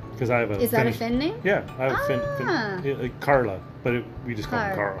 Because I have a Is that Finnish... a Finn name? Yeah, I have like Carla, but we just call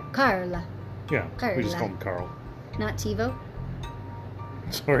him Carl. Carla. Yeah, Carla. we just call him Carl. Not TiVo?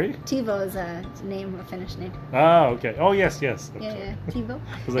 Sorry? TiVo is a name, a Finnish name. Ah, okay. Oh, yes. Yeah, TiVo.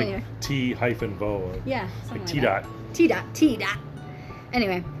 It was like anyway. T-Vo. Yeah, something like like T-dot. That. T-dot.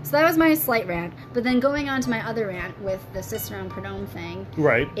 Anyway, so that was my slight rant. But then going on to my other rant with the Cicerone Prud'homme thing.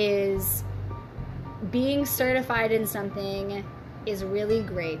 Right. Is being certified in something is really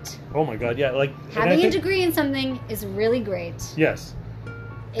great. Oh my god, yeah. Like having a degree in something is really great. Yes.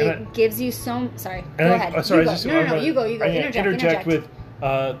 It gives you so... Sorry, go ahead. You go. Interject with,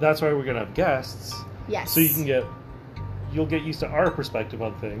 that's why we're going to have guests. Yes. So you'll get used to our perspective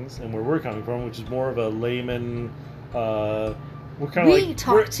on things and where we're coming from, which is more of a layman... we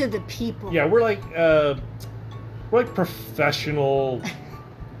talk to the people. Yeah, we're like professional...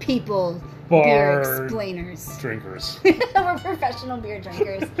 people. Bar beer explainers. Drinkers. We're professional beer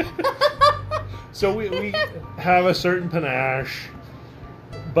drinkers. So we have a certain panache,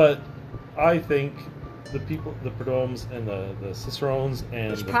 but I think the people, the Prud'hommes and the Cicerones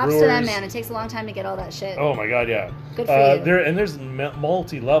and the props brewers, to them, man. It takes a long time to get all that shit. Oh my god, yeah. Good for you. There's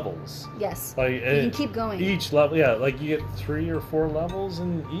multi levels. Yes. Like you can keep going. Each level, yeah, like you get 3 or 4 levels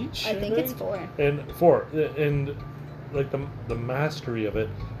in each. I think it's 4. And 4, and like the mastery of it,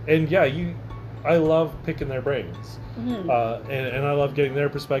 and yeah, I love picking their brains, and I love getting their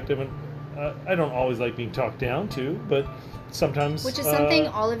perspective, and I don't always like being talked down to, but sometimes... Which is something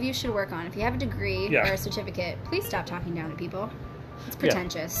all of you should work on. If you have a degree or a certificate, please stop talking down to people. It's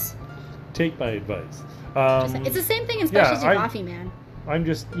pretentious. Yeah. Take my advice. It's the same thing in specialty coffee, man. I'm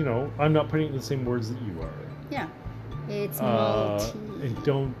just, I'm not putting it in the same words that you are. Yeah. It's malty.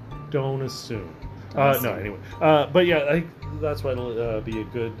 And don't assume. No, anyway. But yeah, that's why it'll be a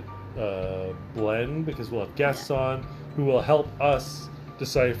good blend, because we'll have guests on who will help us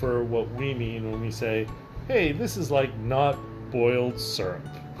decipher what we mean when we say, hey, this is like not boiled syrup.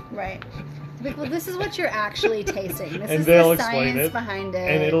 Right. Well, this is what you're actually tasting. This is the science behind it.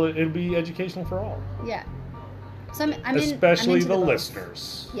 And it'll be educational for all. Yeah. So I'm especially I'm the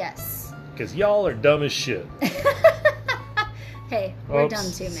listeners. Yes. Because y'all are dumb as shit. Hey, we're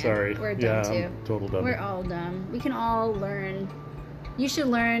dumb too, man. Sorry. We're dumb too. Total dumb. We're all dumb. We can all learn. You should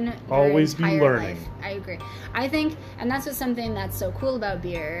learn. Always be learning. Life. I agree. I think, and that's something that's so cool about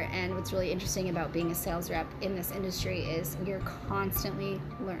beer, and what's really interesting about being a sales rep in this industry is you're constantly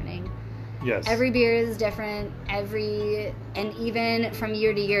learning. Yes. Every beer is different. And even from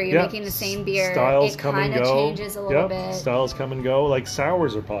year to year, you're making the same beer. Styles it come and go. It kind of changes a little bit. Styles come and go. Like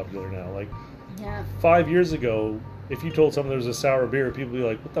sours are popular now. Like 5 years ago, if you told someone there was a sour beer, people would be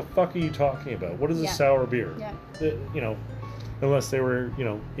like, "What the fuck are you talking about? What is a sour beer?" Yeah. Unless they were,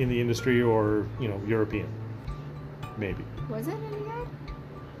 in the industry or, European. Maybe. Was it any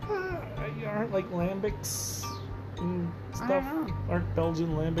good? Aren't like lambics and stuff? I don't know. Aren't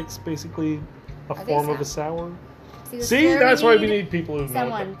Belgian lambics basically a form of a sour? See, that's why we need people who know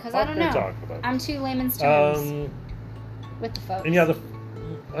someone, because I don't know. I'm too layman's terms with the folks. And yeah,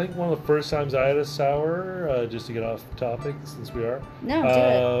 I think one of the first times I had a sour, just to get off topic since we are, No,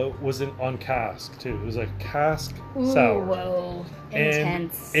 do it. was on cask too. It was a cask Ooh, sour. whoa. And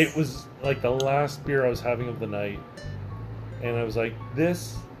Intense. it was like the last beer I was having of the night. And I was like,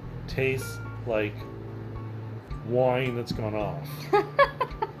 this tastes like wine that's gone off.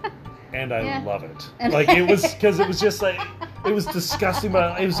 And I love it. Like, it was, because it was just like, it was disgusting,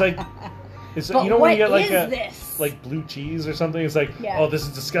 but it was like, it's, but you know when you get like this? like blue cheese or something, it's like, Yeah. oh, this is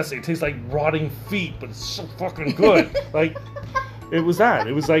disgusting. It tastes like rotting feet, but it's so fucking good. Like, it was that.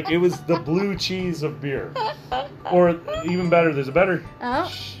 It was like, it was the blue cheese of beer. Or even better, there's a better.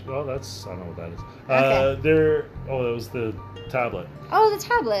 Oh. Well, that's, I don't know what that is. Okay. That was the tablet. Oh, the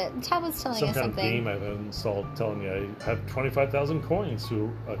tablet. The tablet's telling Some us kind something. of game I've installed telling me I have 25,000 coins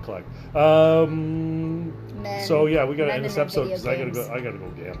to collect. Men, So yeah, we got to men end this and episode video because I games. gotta go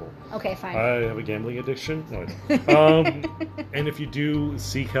gamble. Okay, fine. I have a gambling addiction. No, I don't. And if you do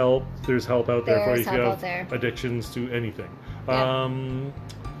seek help, there's help out there for you There's if you help have out there. addictions to anything. Yeah.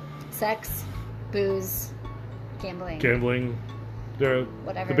 Sex, booze, gambling. Gambling,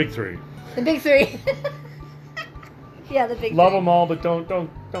 Whatever. the big three. The big three. Yeah, the big Love three. them all, but don't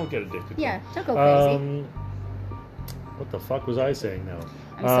get addicted. Yeah, don't go crazy. What the fuck was I saying now?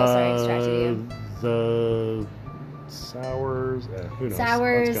 I'm so sorry I distracted you. The sours. Who knows?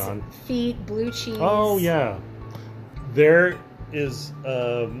 Sours, That's gone. feet, blue cheese. Oh yeah, there is.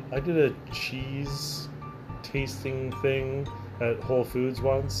 I did a cheese tasting thing at Whole Foods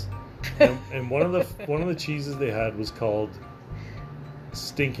once, and one of the cheeses they had was called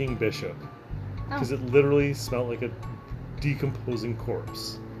Stinking Bishop because it literally smelled like a decomposing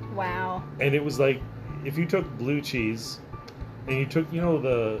corpse. Wow. And it was like if you took blue cheese and you took, you know,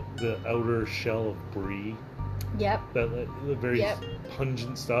 the outer shell of brie, Yep. the very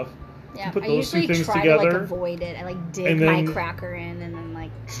pungent stuff. Yeah. You put I those two usually things try together, to like avoid it. I like dig and my then cracker in and then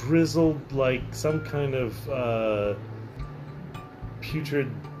like drizzled like some kind of putrid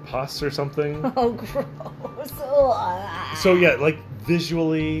pus or something. oh gross. Ugh. So yeah, like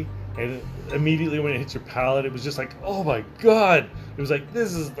visually and immediately when it hits your palate, it was just like, oh my god! It was like,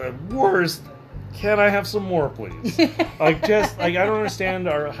 this is the worst. Can I have some more, please? Like, just like I don't understand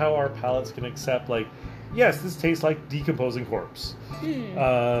how our palates can accept like, yes, this tastes like decomposing corpse,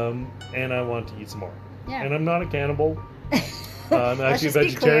 and I want to eat some more. Yeah. And I'm not a cannibal. I'm actually a just be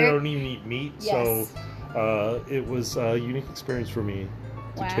vegetarian. clear. I don't even eat meat, Yes. so it was a unique experience for me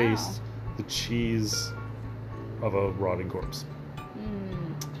to Wow. taste the cheese of a rotting corpse.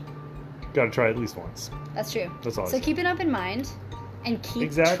 Got to try it at least once. That's true. That's all I So say. keep it up in mind and keep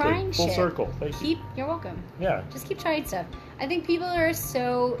Exactly. trying Full shit. circle. Thank you. You're welcome. Yeah. Just keep trying stuff. I think people are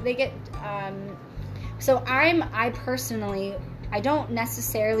they get so I personally, I don't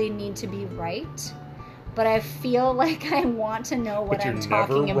necessarily need to be right, but I feel like I want to know what But you're I'm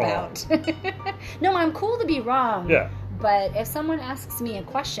talking never about. No, I'm cool to be wrong. Yeah. But if someone asks me a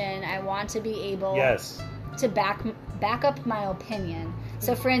question, I want to be able Yes. to back up my opinion.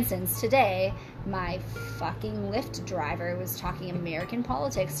 So for instance, today my fucking Lyft driver was talking American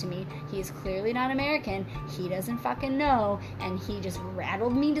politics to me. He's clearly not American. He doesn't fucking know, and he just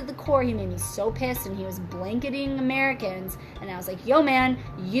rattled me to the core. He made me so pissed, and he was blanketing Americans, and I was like, yo man,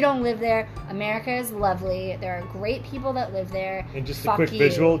 you don't live there. America is lovely. There are great people that live there. And just Fuck a quick you.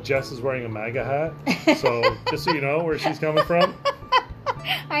 visual, Jess is wearing a MAGA hat. So just so you know where she's coming from.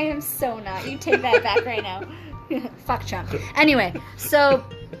 I am so not. You take that back right now. Fuck Trump. Anyway, so,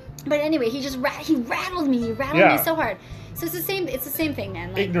 but anyway, he rattled me. He rattled me so hard. So it's the same thing, man.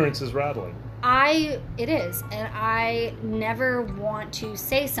 Like, Ignorance is rattling. it is, and I never want to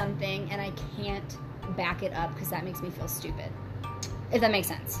say something and I can't back it up because that makes me feel stupid. If that makes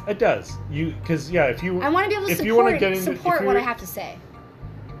sense. It does. If you I want to be able to if you want to get into, support what I have to say.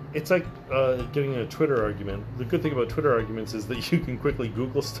 It's like getting in a Twitter argument. The good thing about Twitter arguments is that you can quickly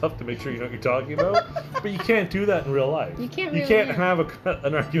Google stuff to make sure you know what you're talking about, but you can't do that in real life. You can't have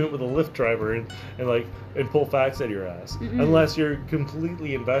an argument with a Lyft driver and pull facts out of your ass unless you're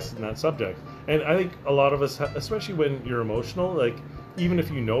completely invested in that subject. And I think a lot of us, especially when you're emotional, like even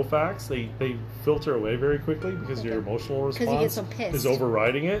if you know facts, they filter away very quickly because your emotional response you get so pissed. is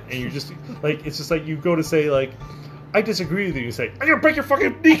overriding it, and you're just like, it's just like you go to say like, I disagree with you. You say, I'm gonna break your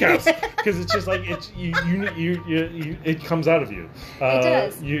fucking kneecaps, because it's just like it comes out of you. It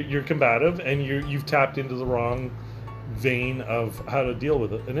does. You're combative, and you've tapped into the wrong vein of how to deal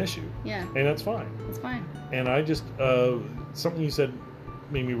with an issue. Yeah, and that's fine. it's fine. And I just something you said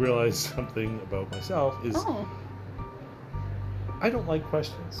made me realize something about myself is I don't like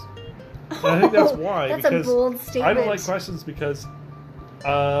questions. And I think that's why. That's because a bold statement. I don't like questions because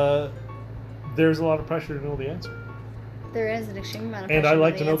there's a lot of pressure to know the answer. There is an extreme amount of And pressure. I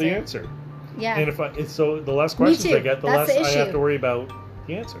like to know the answer. Yeah. And so the less questions too. I get, the That's less the I have issue. to worry about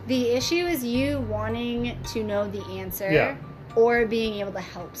the answer. The issue is you wanting to know the answer, Yeah. or being able to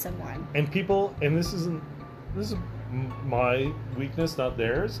help someone. And people, and this is my weakness, not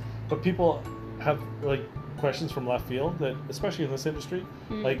theirs, but people have like questions from left field that, especially in this industry,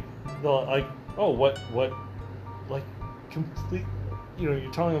 like they'll like, oh, what, like complete, you're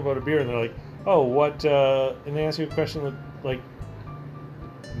telling them about a beer, and they're like, oh, what, and they ask you a question that like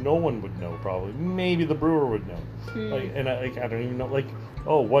no one would know probably. Maybe the brewer would know. Like, and I don't even know. Like,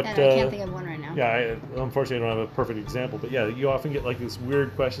 oh, what? And I can't think of one right now. Yeah, unfortunately, I don't have a perfect example. But yeah, you often get like these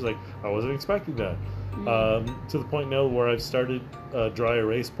weird questions, like I wasn't expecting that. To the point now where I've started a dry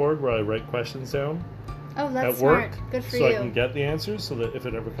erase board where I write questions down Oh, that's at smart. work, Good for so you. I can get the answers, so that if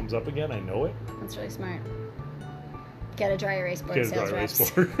it ever comes up again, I know it. That's really smart. Get a dry erase board, Get a sales dry reps.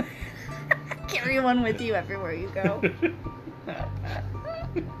 erase board. Carry one with you everywhere you go.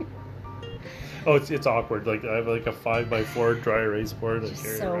 Oh, it's awkward. Like I have like a 5x4 dry erase board. I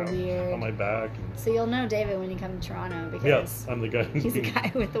carry So around weird. on my back. And, So you'll know David when you come to Toronto because yes, I'm the guy. he's the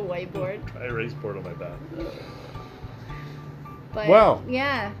guy with the whiteboard. Dry erase board on my back. But Wow.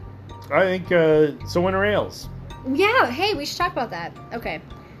 yeah. I think so. Winter ales. Yeah, hey, we should talk about that. Okay.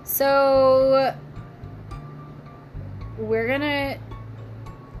 So we're gonna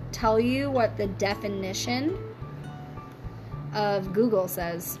tell you what the definition of Google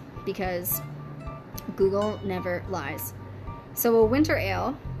says, because Google never lies. So a winter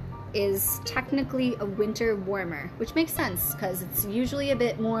ale is technically a winter warmer, which makes sense because it's usually a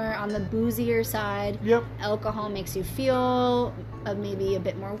bit more on the boozier side. Yep. Alcohol makes you feel maybe a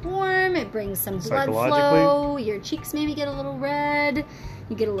bit more warm. It brings some blood Psychologically. flow. Your cheeks maybe get a little red.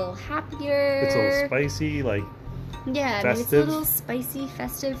 You get a little happier. It's a little spicy, like Yeah, maybe it's a festive. little spicy,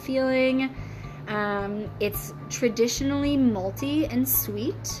 festive feeling. It's traditionally malty and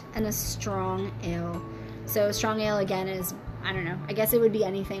sweet, and a strong ale. So a strong ale again is, I don't know, I guess it would be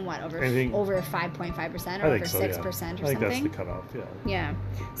anything over 5.5% or over 6% or I think something. that's the cutoff. Yeah. Yeah.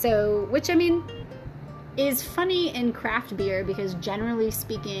 So, which I mean, is funny in craft beer because generally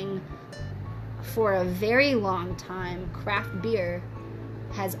speaking, for a very long time, craft beer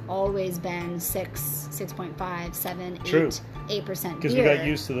has always been 6.5, 7, 8, True. 8% beer. Because we got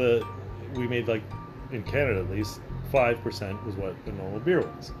used to we made like, in Canada at least, 5% was what the normal beer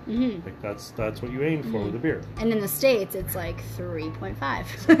was. Mm-hmm. Like that's what you aim for with a beer. And in the States, it's like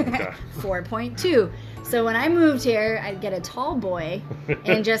 3.5, Okay. 4.2. So when I moved here, I'd get a tall boy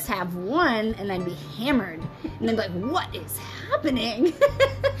and just have one, and I'd be hammered. And I'd be like, what is happening?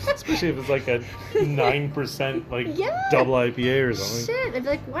 Especially if it's like a 9% like Yeah. double IPA or something. Shit, I'd be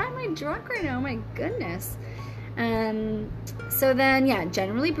like, why am I drunk right now? Oh my goodness. So then, yeah,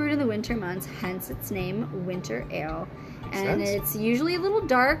 generally brewed in the winter months, hence its name, winter ale. Makes And sense. it's usually a little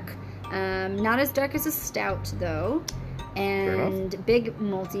dark, not as dark as a stout though, and big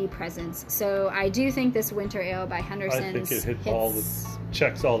malty presence. So I do think this winter ale by Henderson's I think it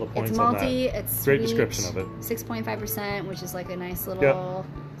checks all the points it's on malty, that. it's Great sweet, description of it. 6.5%, which is like a nice little. Yep.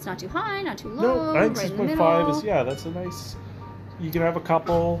 It's not too high, not too low. No, I think right in the 6.5 middle. is that's a nice. You can have a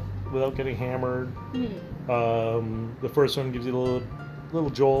couple without getting hammered. The first one gives you a little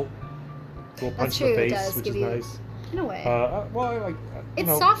jolt, a little punch true, in the it face, does which give is you- nice. In a way. Well, I like. It's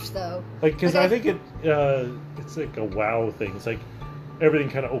soft though. Like, because Like I think it's like a wow thing. It's like everything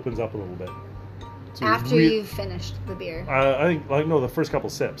kind of opens up a little bit. So After you've finished the beer. I think, like, no, the first couple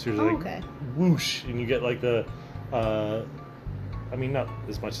sips, you're like, okay. whoosh, and you get like the, I mean, not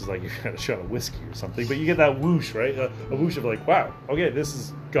as much as like you had a shot of whiskey or something, but you get that whoosh, right? A whoosh of like, wow, okay, this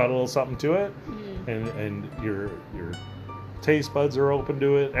has got a little something to it, and your taste buds are open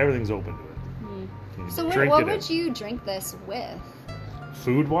to it. Everything's open to it. You So drink what it would you drink this with?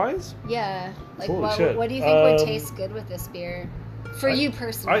 Food wise? Yeah. Like Holy what shit. do you think would taste good with this beer? For you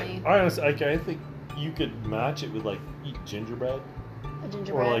personally. I honestly, I think you could match it with like eat gingerbread, A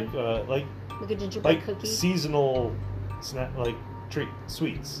gingerbread. or like a gingerbread like cookie. seasonal snack, like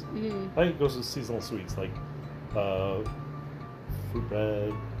sweets. Mm-hmm. I think it goes with seasonal sweets like fruit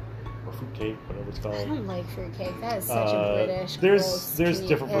bread or fruit cake, whatever it's I called. don't like fruitcake. That is such a British. There's gross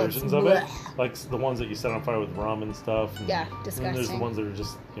different it's versions of it, blech. like the ones that you set on fire with rum and stuff. And, Yeah, And there's disgusting. the ones that are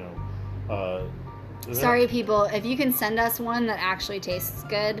just Sorry, people. If you can send us one that actually tastes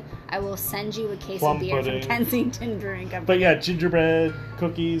good, I will send you a case Plum of beer pudding. from Kensington Brewing Company. But yeah, gingerbread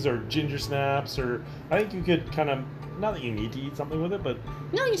cookies or ginger snaps, or I think you could kind of, not that you need to eat something with it, but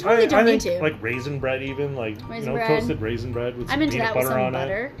No, you totally don't need think to. like raisin bread, even like Raisin bread. toasted raisin bread with some I'm into peanut that with butter some on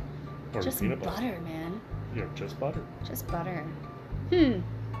butter. it, or Just peanut butter, man. Yeah, just butter. Just butter.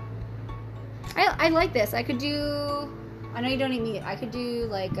 I like this. I could do I know you don't eat meat. I could do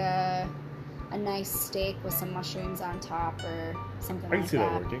like a nice steak with some mushrooms on top or something I like that. can see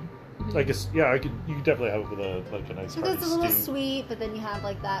that working. Mhm. I guess, yeah, you could definitely have it with a nice Because it's a little stew. sweet, but then you have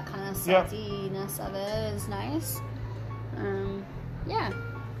like that kind of Yeah. saltiness of it is nice. Yeah.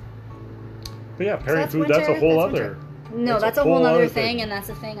 But yeah, pairing that's food, that's a winter, whole that's other. No, that's a whole other thing, and that's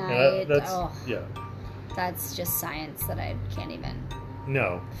a thing Yeah. that's just science that I can't even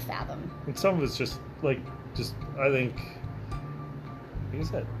No. fathom. And some of it's just I think, like I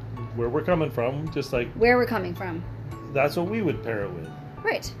said, where we're coming from, just like, Where we're coming from. that's what we would pair it with.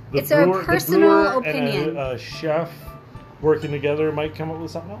 Right. The It's a personal opinion. And a chef working together might come up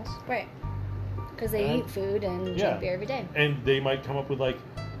with something else. Right. Because they And- eat food and yeah. drink beer every day. And they might come up with, like,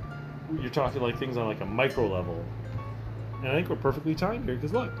 you're talking like things on like a micro level. And I think we're perfectly timed here,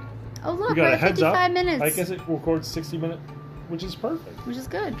 because look. Oh, look, we got we're a at heads up. 55 minutes. I guess it records 60 minutes, which is perfect. Which is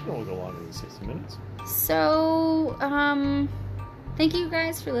good. You don't go longer than 60 minutes. So, thank you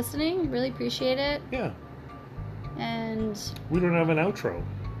guys for listening. Really appreciate it. Yeah. And We don't have an outro.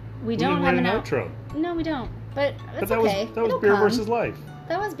 we don't didn't have write an outro. No, we don't. But But it's that okay. was It'll beer come. versus life.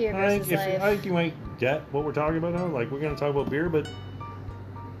 That was beer I versus think life. I think you might get what we're talking about now. Like, we're going to talk about beer, but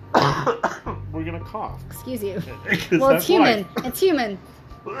we're going to cough. Excuse you. 'Cause Well, it's that's human. life. It's human.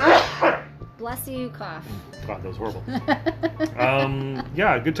 Bless you, cough. God, that was horrible.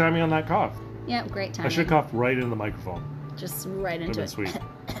 Yeah, good timing on that cough. Yeah, great time. I should have coughed right into the microphone. Just right Would into have been it. sweet.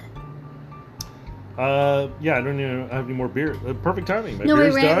 Yeah, I don't even have any more beer. Perfect timing. My No, we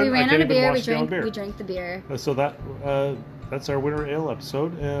beer's done. ran I out can't of even beer. wash down beer. We drank the beer. So that's our winter ale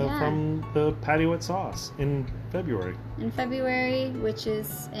episode Yeah. from the Patio at Sauce in February. In February, which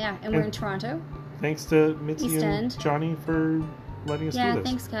is, and we're And- in Toronto. Thanks to Mitzi East and End. Johnny for letting us Yeah, do this.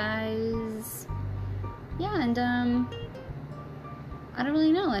 thanks, guys. Yeah, and I don't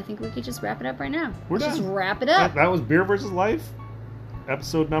really know. I think we could just wrap it up right now. We're Let's just done. wrap it up. That was Beer versus Life,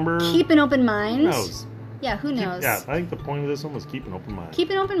 episode number. Keep an open mind. Who knows? Yeah, who knows? Yeah, I think the point of this one was keep an open mind.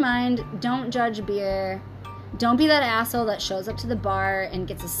 Keep an open mind. Don't judge beer. Don't be that asshole that shows up to the bar and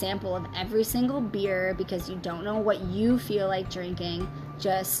gets a sample of every single beer because you don't know what you feel like drinking.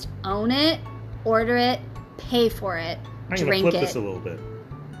 Just own it, order it, pay for it, I'm going to drink flip it. this a little bit.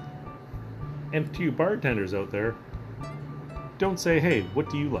 And to you bartenders out there, don't say, hey, what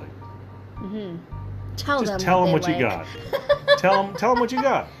do you like? Mm-hmm. Tell Just them tell them what what they you like. got. Tell them what you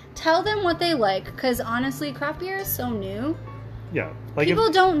got. Tell them what they like, because honestly, craft beer is so new. Yeah. Like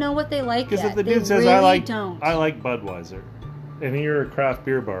People don't know what they like Because yet. if the They dude says, really I like Budweiser, and you're a craft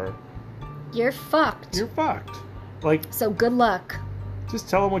beer bar, You're fucked. you're fucked. Like, So good luck. just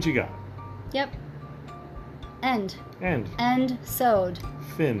tell them what you got. Yep. End. And Sewed.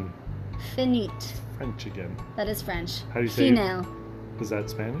 Finn. Finite. French again. That is French. How do you say it? Final. Is that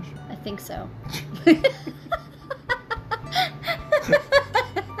Spanish? I think so.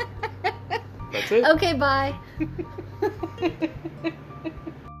 That's it. Okay, bye.